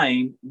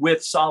time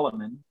with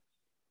Solomon.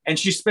 And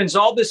she spends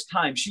all this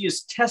time. She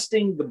is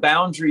testing the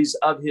boundaries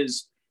of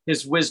his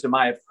wisdom.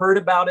 I have heard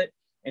about it.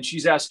 And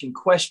she's asking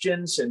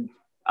questions and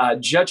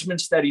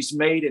judgments that he's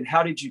made. And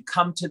how did you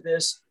come to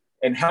this?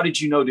 And how did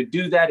you know to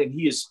do that? And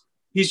he's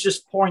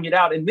just pouring it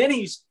out. And then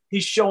he's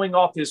showing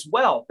off his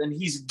wealth, and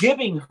he's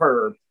giving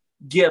her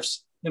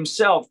gifts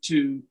himself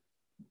to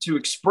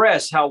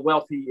express how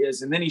wealthy he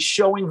is. And then he's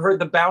showing her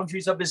the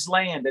boundaries of his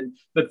land and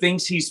the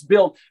things he's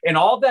built. And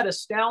all that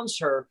astounds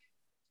her.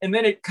 And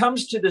then it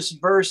comes to this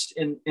verse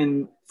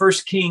in 1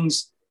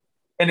 Kings,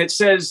 and it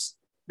says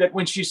that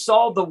when she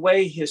saw the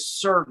way his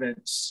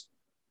servants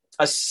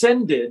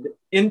ascended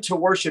into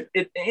worship,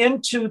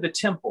 into the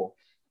temple,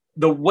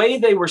 the way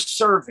they were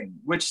serving,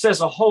 which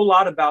says a whole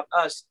lot about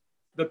us,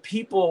 the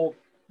people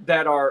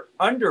that are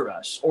under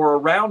us or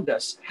around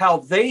us, how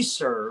they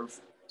serve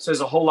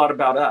says a whole lot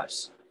about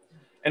us.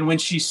 And when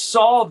she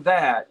saw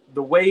that,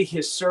 the way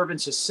his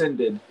servants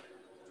ascended,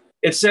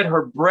 it said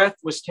her breath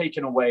was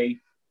taken away.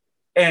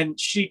 And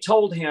she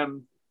told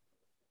him,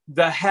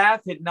 the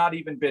half had not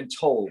even been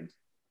told.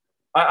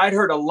 I'd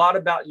heard a lot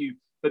about you,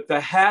 but the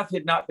half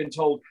had not been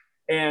told.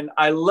 And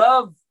I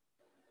love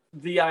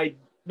the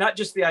not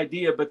just the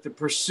idea, but the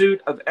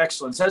pursuit of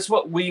excellence. That's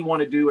what we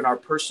want to do in our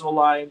personal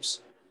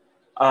lives.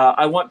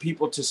 I want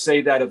people to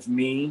say that of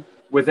me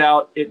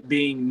without it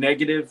being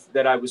negative,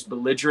 that I was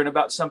belligerent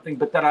about something,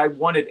 but that I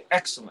wanted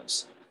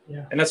excellence.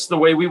 Yeah. And that's the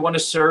way we want to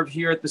serve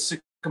here at the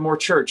Sycamore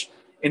Church,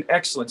 in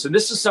excellence. And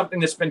this is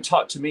something that's been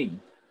taught to me,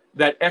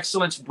 that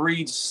excellence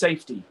breeds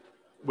safety.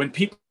 When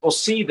people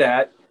see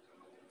that,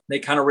 they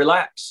kind of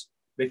relax.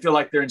 They feel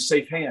like they're in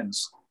safe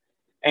hands.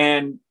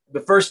 And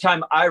the first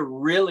time I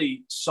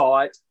really saw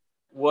it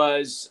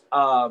was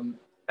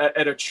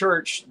at a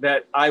church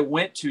that I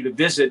went to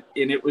visit,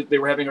 and they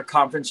were having a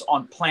conference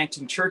on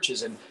planting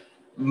churches. And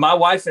my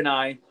wife and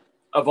I,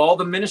 of all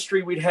the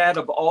ministry we'd had,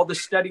 of all the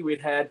study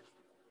we'd had,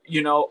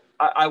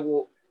 I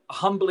will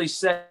humbly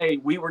say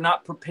we were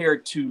not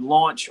prepared to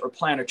launch or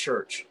plant a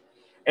church.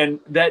 And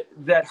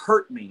that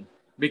hurt me,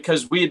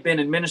 because we had been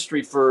in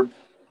ministry for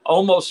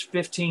almost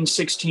 15,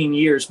 16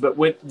 years, but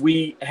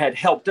we had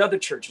helped other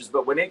churches.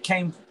 But when it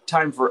came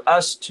time for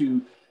us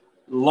to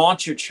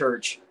launch a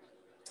church,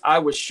 I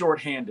was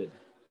shorthanded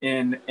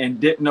and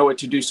didn't know what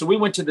to do. So we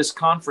went to this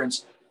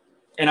conference,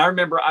 and I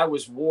remember I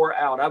was wore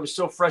out. I was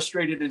so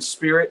frustrated in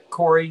spirit,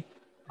 Corey.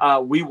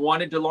 We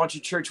wanted to launch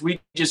a church. We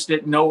just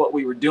didn't know what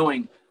we were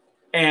doing.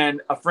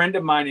 And a friend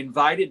of mine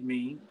invited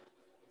me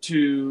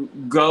to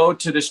go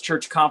to this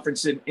church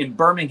conference in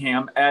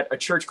Birmingham at a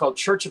church called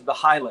Church of the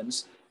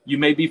Highlands. You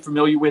may be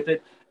familiar with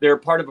it. They're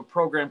part of a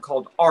program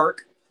called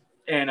ARC,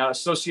 an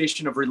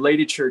association of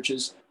related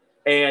churches.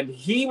 And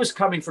he was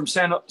coming from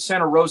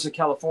Santa Rosa,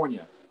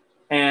 California.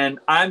 And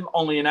I'm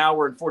only an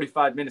hour and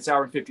 45 minutes,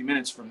 hour and 50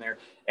 minutes from there.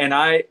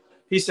 And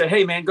he said,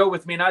 hey, man, go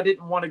with me. And I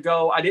didn't want to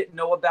go. I didn't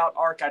know about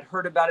ARC. I'd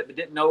heard about it, but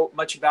didn't know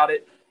much about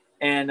it.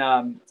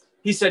 And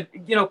he said,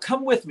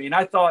 come with me. And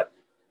I thought,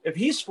 if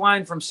he's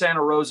flying from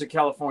Santa Rosa,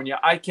 California,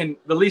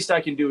 the least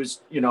I can do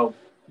is,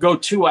 go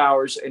 2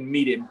 hours and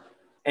meet him.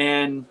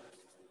 And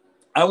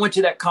I went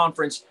to that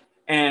conference,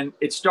 and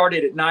it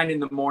started at 9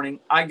 a.m.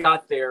 I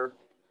got there,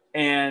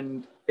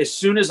 and as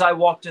soon as I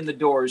walked in the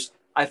doors,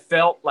 I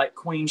felt like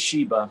Queen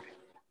Sheba.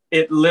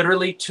 It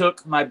literally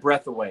took my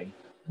breath away.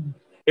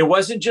 It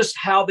wasn't just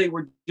how they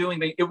were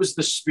doing it. It was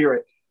the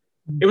spirit.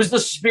 It was the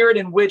spirit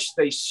in which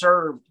they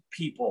served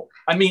people.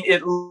 I mean,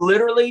 it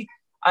literally,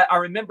 I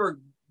remember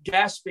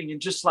gasping and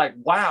just like,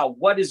 wow,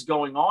 what is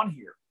going on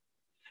here?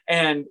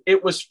 And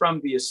it was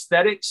from the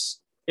aesthetics.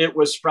 It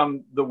was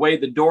from the way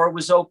the door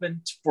was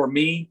opened for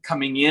me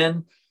coming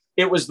in.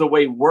 It was the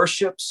way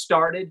worship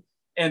started.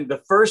 And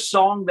the first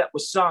song that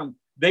was sung,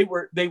 they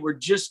were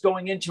just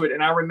going into it.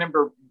 And I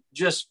remember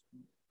just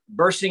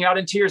bursting out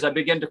in tears. I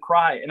began to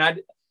cry. And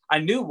I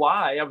knew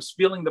why. I was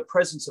feeling the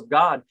presence of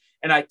God.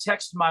 And I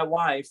texted my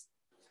wife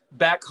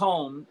back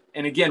home.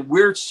 And again,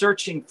 we're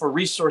searching for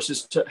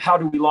resources to how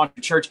do we launch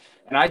a church.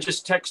 And I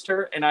just texted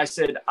her and I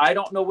said, I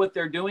don't know what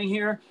they're doing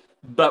here,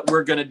 but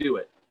we're going to do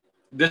it.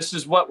 This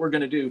is what we're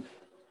going to do.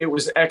 It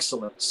was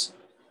excellence.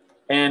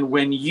 And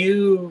when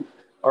you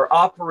are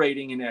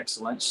operating in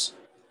excellence,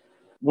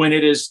 when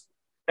it is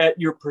at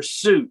your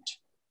pursuit,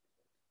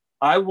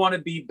 I want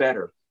to be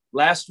better.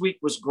 Last week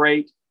was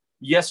great.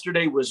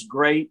 Yesterday was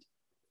great,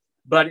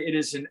 but it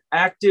is an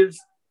active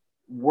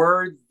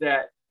word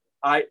that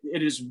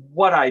it is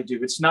what I do.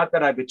 It's not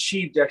that I've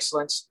achieved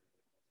excellence.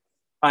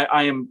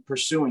 I am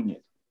pursuing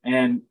it.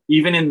 And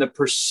even in the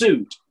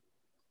pursuit,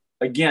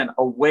 again,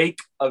 a wake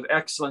of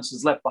excellence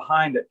is left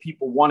behind that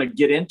people want to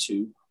get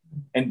into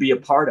and be a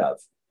part of.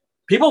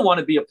 People want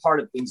to be a part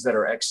of things that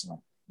are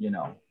excellent,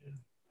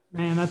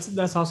 Man,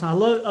 that's awesome. I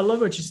love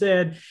what you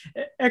said.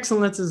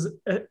 Excellence is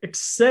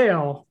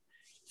excel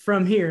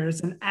from here.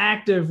 It's an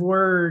active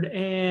word.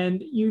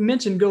 And you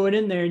mentioned going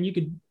in there and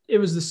it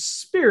was the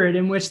spirit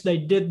in which they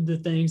did the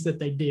things that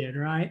they did,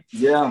 right?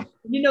 Yeah.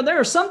 There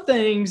are some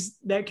things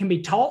that can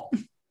be taught.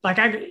 Like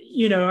I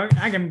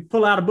can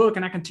pull out a book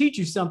and I can teach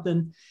you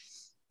something,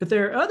 but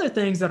there are other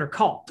things that are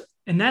caught.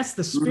 And that's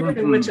the spirit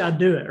in which I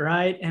do it,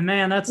 right? And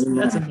man, that's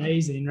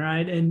amazing,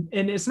 right? And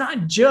it's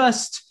not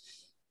just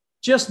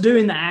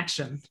doing the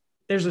action.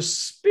 There's a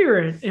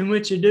spirit in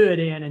which you do it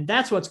in, and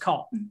that's what's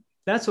caught.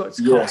 That's what's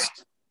caught.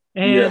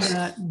 And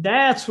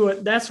that's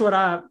what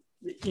I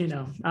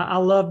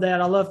love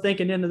that. I love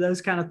thinking into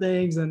those kind of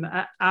things. And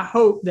I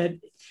hope that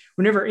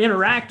whenever I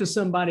interact with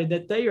somebody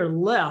that they are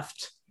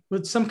left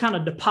with some kind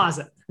of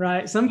deposit,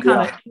 right? Some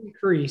kind of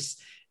increase.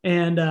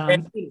 And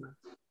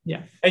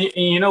yeah. And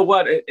you know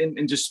what?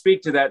 And just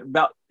speak to that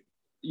about,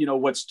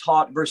 what's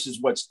taught versus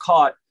what's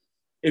caught.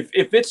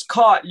 If it's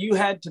caught, you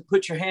had to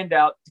put your hand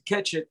out to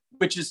catch it,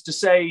 which is to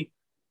say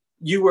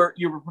you were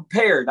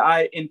prepared.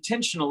 I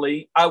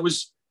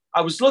was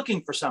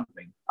looking for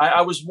something.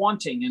 I was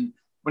wanting. And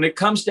when it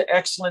comes to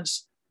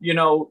excellence,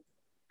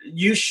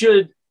 you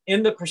should,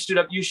 in the pursuit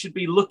of, you should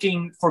be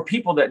looking for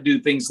people that do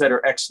things that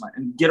are excellent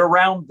and get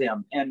around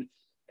them. And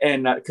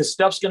because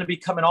stuff's going to be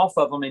coming off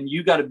of them and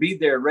you got to be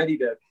there ready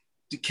to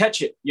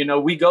catch it.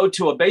 We go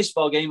to a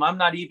baseball game. I'm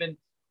not even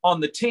on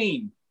the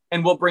team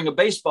and we'll bring a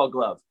baseball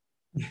glove.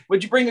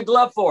 What'd you bring a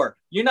glove for?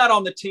 You're not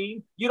on the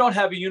team. You don't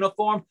have a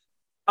uniform.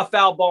 a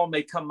foul ball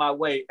may come my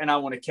way and I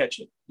want to catch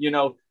it.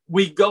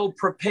 We go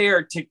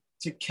prepared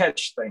to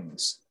catch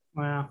things.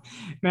 Wow,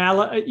 man!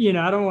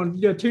 I don't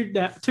want to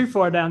go too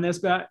far down this,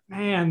 but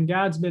man,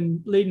 God's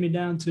been leading me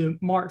down to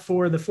Mark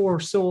 4, the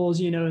 4 souls,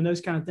 and those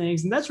kind of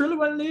things, and that's really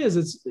what it is.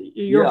 It's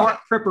your heart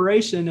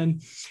preparation.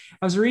 And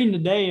I was reading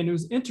today, and it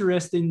was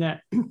interesting that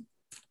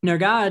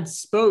God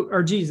spoke,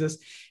 or Jesus,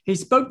 he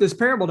spoke this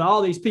parable to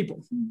all these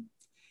people,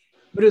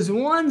 but it's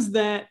ones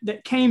that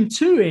came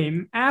to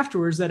him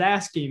afterwards that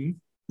asked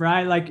him,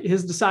 right, like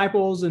his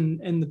disciples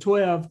and the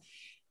 12.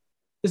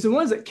 It's the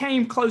ones that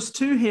came close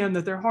to him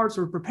that their hearts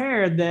were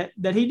prepared,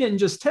 that he didn't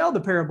just tell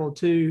the parable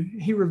to,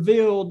 he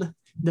revealed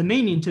the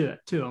meaning to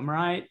them,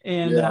 right?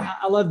 And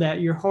I love that,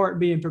 your heart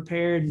being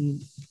prepared.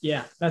 And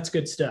that's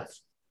good stuff.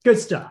 Good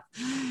stuff.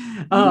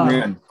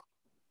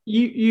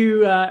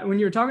 You when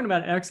you were talking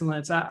about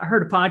excellence, I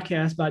heard a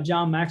podcast by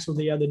John Maxwell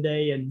the other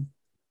day, and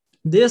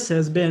this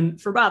has been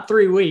for about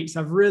 3 weeks.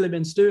 I've really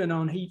been stewing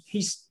on.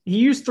 He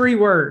used 3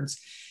 words.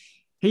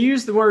 He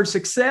used the word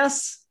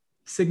success,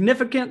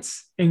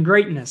 significance, and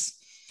greatness.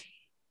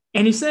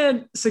 And he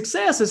said,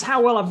 success is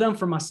how well I've done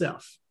for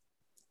myself.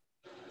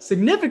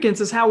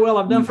 Significance is how well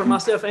I've done for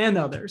myself and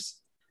others.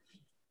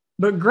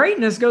 But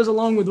greatness goes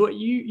along with what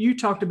you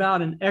talked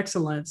about in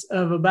excellence,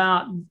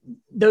 about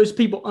those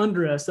people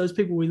under us, those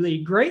people we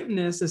lead.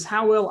 Greatness is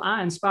how well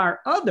I inspire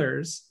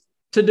others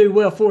to do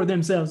well for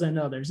themselves and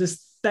others.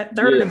 It's that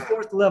third and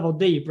fourth level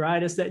deep,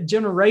 right? It's that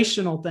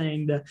generational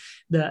thing,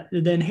 the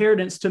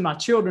inheritance to my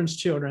children's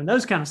children,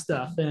 those kind of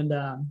stuff. And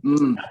I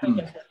think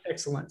that's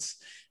excellence.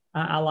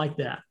 I like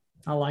that.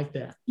 I like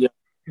that. Yeah.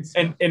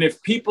 And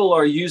if people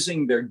are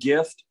using their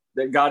gift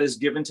that God has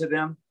given to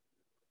them,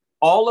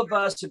 all of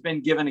us have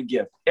been given a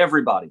gift,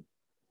 everybody.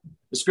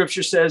 The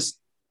scripture says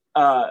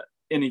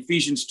in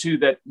Ephesians 2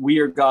 that we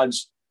are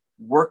God's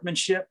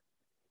workmanship.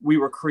 We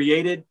were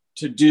created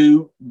to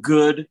do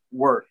good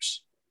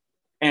works.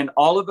 And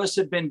all of us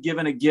have been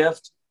given a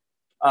gift,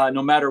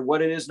 no matter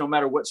what it is, no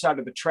matter what side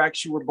of the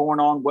tracks you were born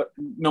on,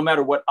 no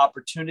matter what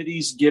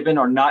opportunities given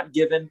or not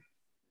given.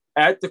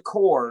 At the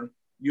core,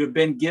 you have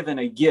been given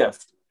a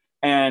gift.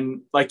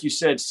 And like you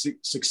said,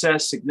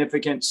 success,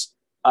 significance,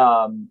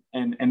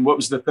 and what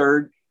was the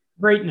third?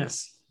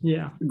 Greatness.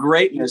 Yeah.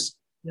 Greatness.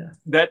 Yeah.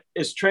 That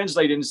is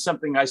translated into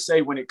something I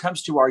say when it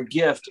comes to our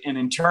gift and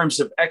in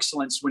terms of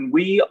excellence, when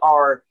we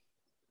are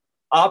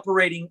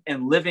operating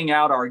and living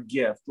out our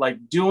gift,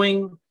 like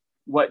doing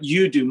what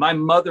you do. My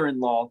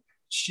mother-in-law,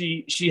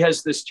 she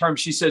has this term.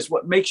 She says,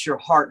 what makes your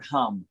heart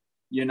hum,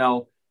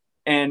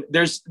 and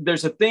there's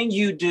a thing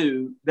you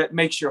do that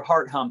makes your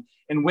heart hum.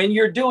 And when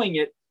you're doing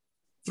it,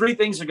 3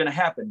 things are going to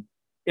happen.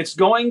 It's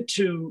going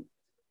to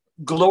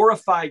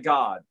glorify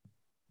God.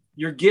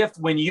 Your gift,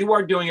 when you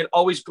are doing it,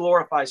 always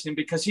glorifies him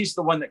because he's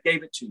the one that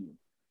gave it to you.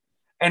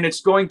 And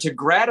it's going to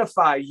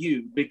gratify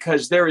you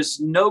because there is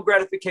no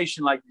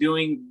gratification like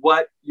doing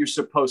what you're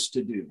supposed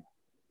to do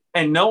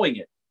and knowing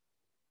it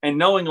and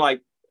knowing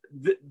like,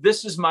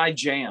 this is my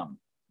jam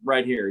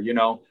right here,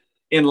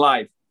 in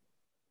life.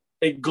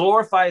 It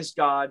glorifies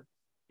God.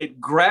 It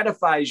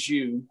gratifies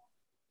you.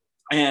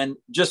 And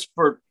just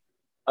for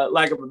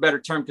lack of a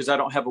better term, because I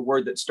don't have a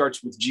word that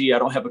starts with G, I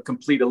don't have a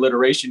complete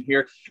alliteration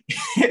here.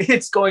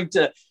 It's going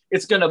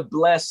to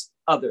bless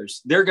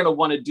others. They're going to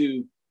want to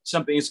do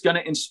something. It's going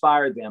to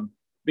inspire them,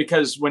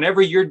 because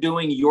whenever you're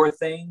doing your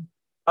thing,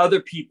 other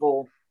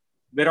people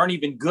that aren't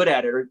even good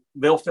at it,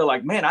 they'll feel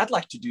like, man, I'd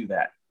like to do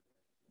that.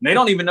 And they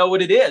don't even know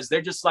what it is.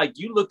 They're just like,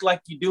 you look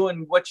like you're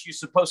doing what you're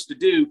supposed to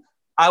do.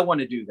 I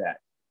want to do that.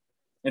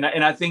 And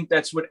I think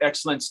that's what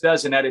excellence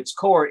does. And at its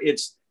core,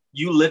 it's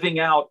you living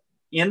out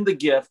in the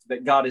gift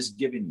that God has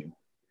given you.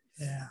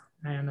 Yeah,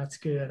 man, that's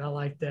good. I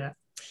like that.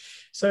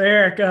 So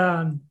Eric,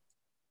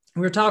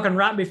 we were talking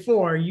right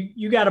before,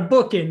 you got a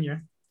book in you.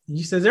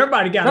 You says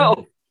everybody got a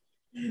book.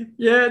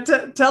 Yeah,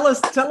 tell us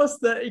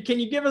can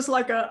you give us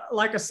like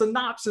a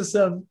synopsis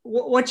of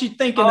what you're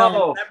thinking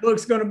of that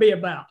book's going to be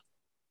about?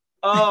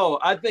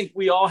 I think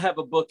we all have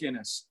a book in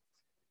us,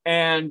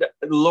 and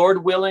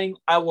Lord willing,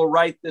 I will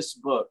write this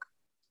book.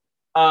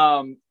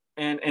 And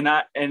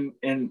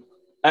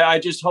I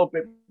just hope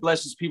it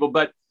blesses people.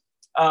 But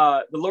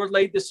the Lord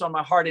laid this on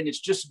my heart, and it's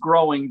just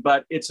growing.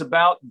 But it's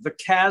about the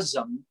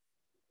chasm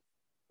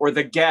or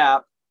the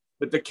gap,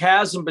 but the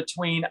chasm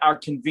between our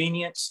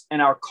convenience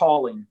and our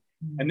calling.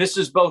 And this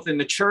is both in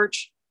the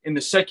church, in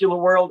the secular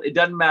world. It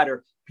doesn't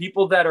matter.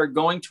 People that are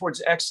going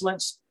towards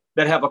excellence,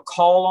 that have a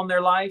call on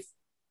their life.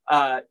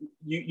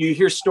 You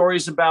hear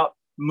stories about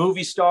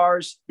movie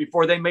stars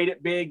before they made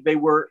it big. They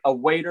were a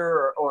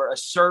waiter or a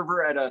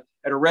server at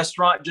a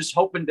restaurant, just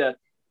hoping to,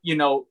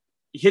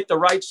 hit the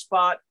right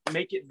spot,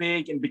 make it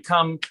big, and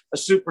become a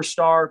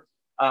superstar.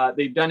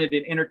 They've done it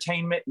in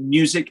entertainment,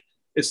 music.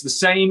 It's the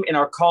same in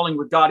our calling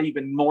with God,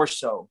 even more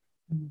so.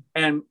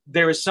 And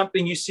there is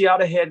something you see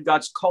out ahead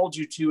God's called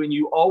you to, and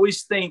you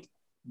always think,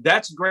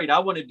 that's great, I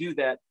want to do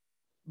that.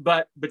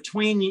 But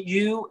between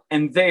you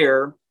and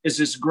there is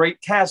this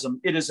great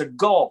chasm. It is a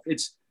gulf.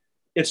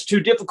 It's too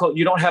difficult.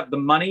 You don't have the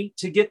money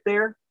to get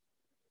there.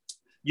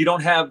 You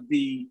don't have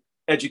the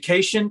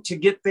education to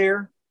get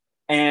there.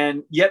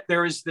 And yet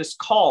there is this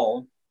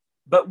call,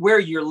 but where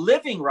you're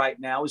living right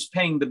now is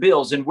paying the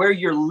bills, and where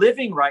you're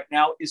living right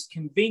now is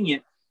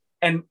convenient.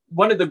 And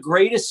one of the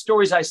greatest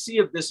stories I see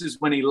of this is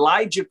when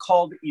Elijah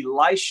called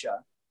Elisha,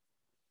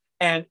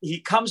 and he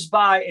comes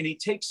by and he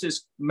takes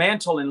his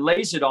mantle and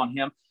lays it on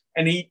him.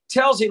 And he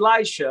tells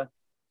Elijah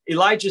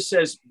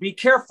says, be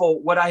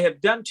careful what I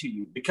have done to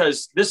you,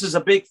 because this is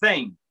a big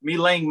thing, me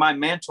laying my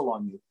mantle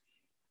on you.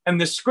 And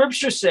the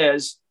scripture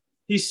says,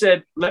 he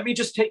said, let me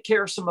just take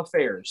care of some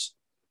affairs.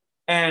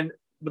 And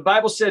the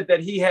Bible said that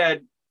he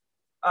had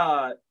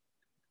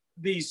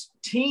these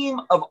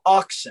team of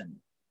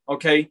oxen.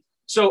 Okay.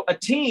 So a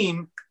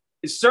team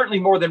is certainly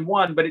more than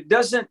one, but it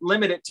doesn't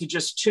limit it to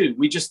just two.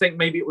 We just think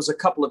maybe it was a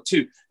couple of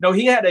two. No,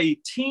 he had a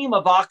team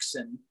of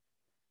oxen,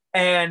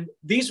 and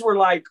these were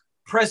like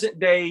present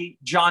day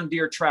John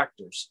Deere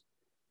tractors.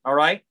 All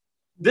right.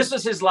 This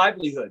is his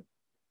livelihood.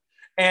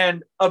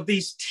 And of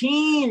these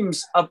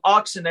teams of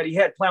oxen that he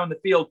had plowing the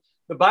field,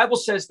 the Bible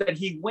says that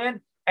he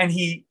went and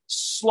he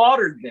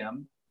slaughtered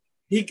them.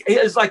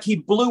 It's like he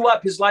blew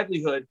up his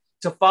livelihood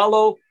to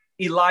follow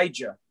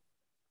Elijah.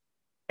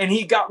 And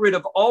he got rid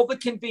of all the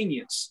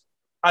convenience.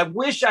 I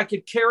wish I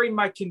could carry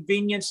my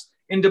convenience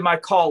into my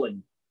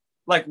calling,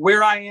 like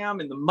where I am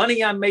and the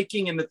money I'm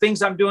making and the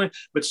things I'm doing.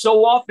 But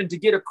so often to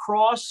get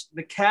across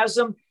the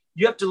chasm,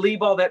 you have to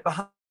leave all that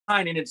behind.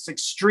 And it's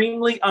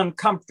extremely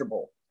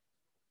uncomfortable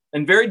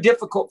and very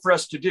difficult for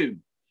us to do.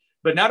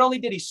 But not only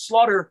did he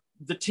slaughter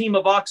the team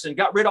of oxen,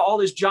 got rid of all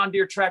his John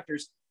Deere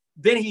tractors,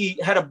 then he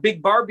had a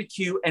big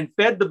barbecue and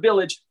fed the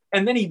village.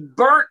 And then he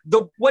burnt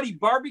what he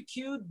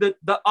barbecued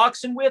the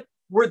oxen with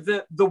were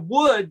the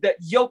wood that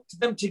yoked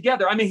them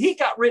together. I mean, he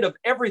got rid of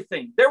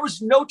everything. There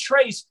was no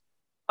trace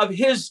of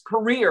his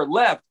career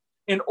left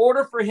in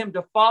order for him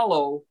to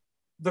follow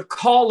the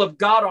call of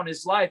God on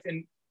his life.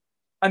 And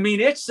I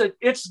mean,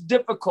 it's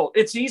difficult.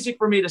 It's easy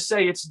for me to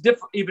say, it's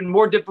even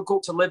more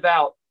difficult to live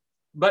out.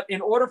 But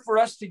in order for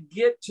us to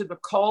get to the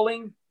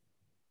calling,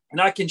 and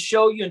I can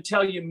show you and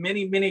tell you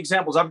many, many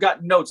examples. I've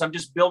got notes. I'm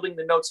just building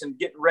the notes and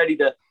getting ready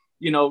to,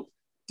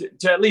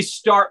 to at least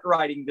start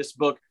writing this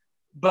book.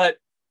 But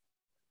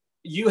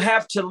you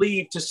have to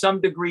leave to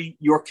some degree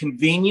your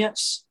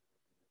convenience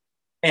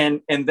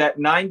and that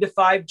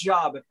 9-to-5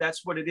 job, if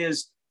that's what it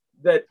is,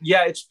 that,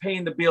 yeah, it's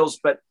paying the bills,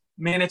 but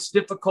man, it's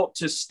difficult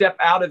to step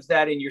out of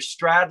that, and you're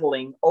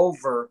straddling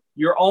over,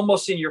 you're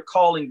almost in your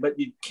calling, but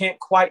you can't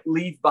quite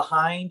leave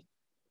behind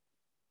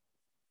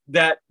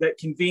that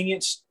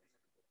convenience.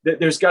 That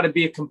there's got to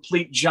be a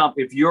complete jump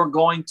if you're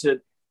going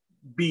to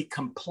be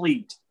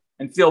complete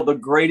and feel the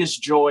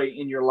greatest joy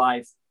in your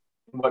life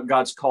and what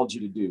God's called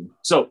you to do.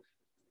 So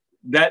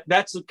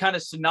that's the kind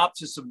of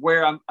synopsis of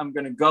where I'm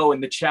going to go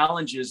and the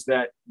challenges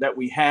that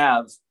we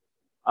have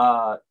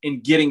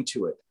in getting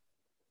to it.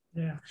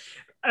 Yeah.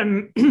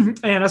 And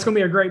that's going to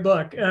be a great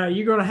book.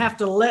 You're going to have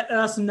to let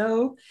us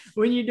know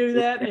when you do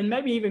that, and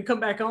maybe even come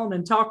back on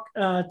and talk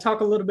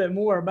a little bit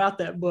more about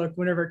that book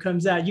whenever it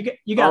comes out.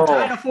 You got a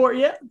title for it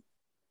yet?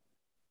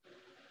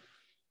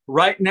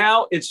 Right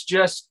now, it's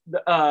just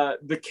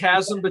the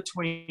chasm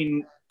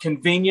between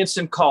convenience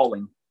and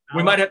calling.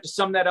 We might have to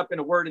sum that up in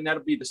a word, and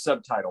that'll be the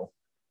subtitle.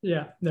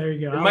 Yeah, there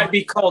you go. It might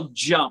be called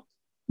Jump.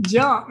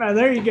 Jump. Now,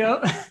 there you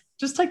go.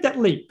 Just take that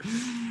leap.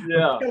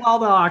 Yeah. Kill all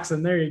the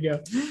oxen. There you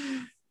go.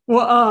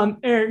 Well,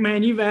 Eric,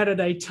 man, you've added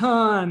a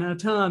ton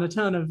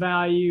of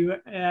value.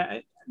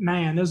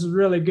 Man, this is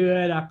really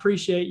good. I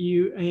appreciate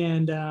you.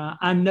 And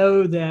I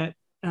know that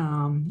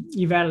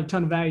you've added a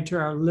ton of value to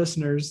our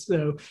listeners.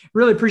 So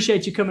really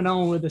appreciate you coming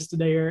on with us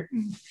today, Eric.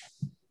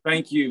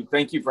 Thank you.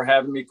 Thank you for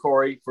having me,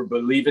 Corey, for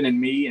believing in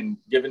me and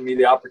giving me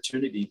the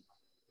opportunity.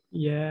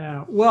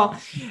 Yeah. Well,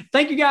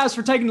 thank you guys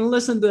for taking a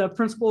listen to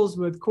Principles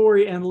with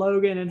Corey and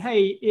Logan. And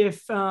hey,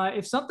 if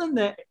something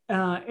that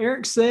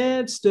Eric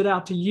said stood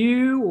out to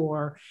you,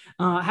 or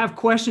have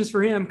questions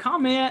for him,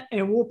 comment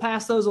and we'll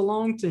pass those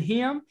along to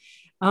him.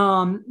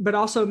 But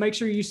also make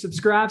sure you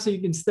subscribe so you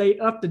can stay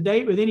up to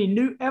date with any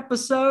new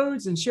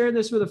episodes, and share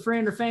this with a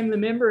friend or family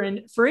member.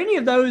 And for any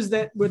of those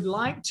that would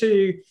like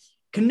to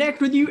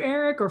connect with you,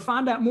 Eric, or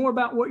find out more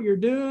about what you're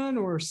doing,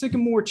 or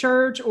Sycamore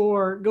Church,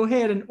 or go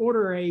ahead and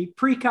order a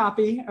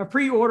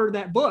pre-order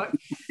that book.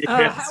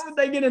 Yes. How would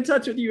they get in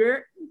touch with you,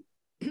 Eric?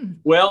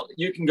 Well,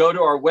 you can go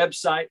to our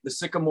website,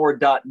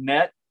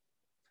 thesycamore.net.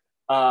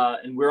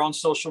 And we're on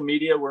social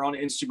media. We're on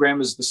Instagram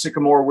as The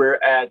Sycamore.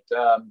 We're at,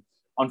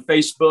 on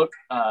Facebook,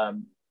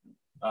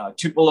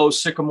 Tupelo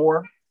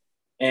Sycamore.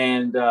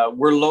 And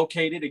we're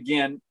located,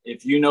 again,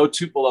 if you know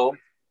Tupelo,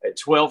 at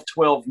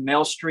 1212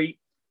 Nell Street.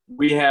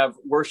 We have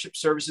worship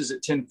services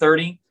at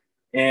 10:30,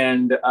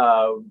 and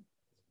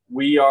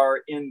we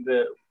are in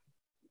the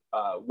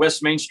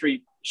West Main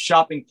Street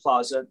shopping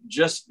plaza,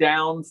 just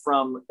down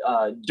from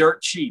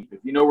Dirt Cheap. If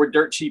you know where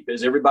Dirt Cheap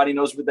is, everybody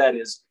knows what that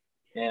is.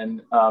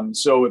 And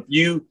so if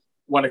you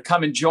want to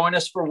come and join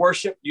us for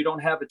worship, you don't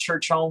have a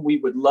church home, we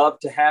would love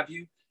to have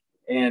you.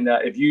 And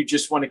if you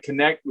just want to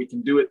connect, we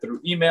can do it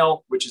through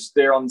email, which is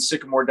there on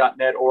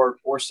sycamore.net,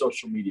 or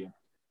social media.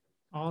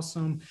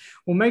 Awesome.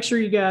 Well, make sure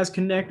you guys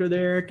connect with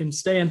Eric and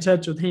stay in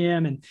touch with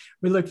him. And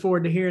we look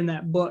forward to hearing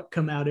that book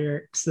come out,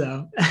 Eric.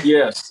 So,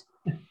 yes.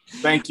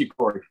 Thank you,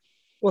 Corey.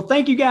 Well,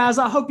 thank you guys.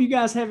 I hope you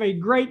guys have a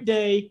great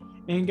day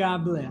and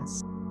God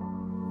bless.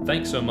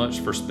 Thanks so much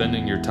for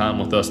spending your time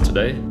with us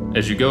today.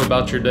 As you go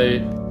about your day,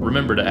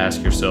 remember to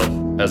ask yourself,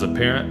 as a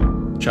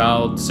parent,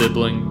 child,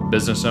 sibling,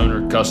 business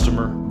owner,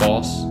 customer,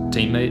 boss,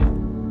 teammate,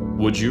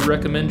 would you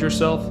recommend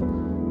yourself,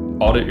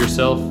 audit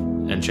yourself,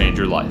 and change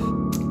your life?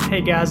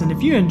 Hey guys, and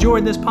if you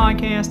enjoyed this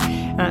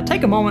podcast,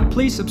 take a moment,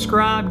 please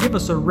subscribe, give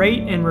us a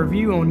rate and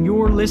review on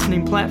your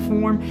listening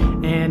platform.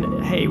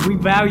 And hey, we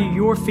value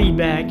your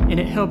feedback and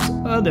it helps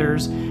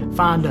others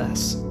find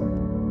us.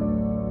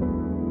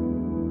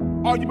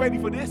 Are you ready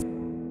for this?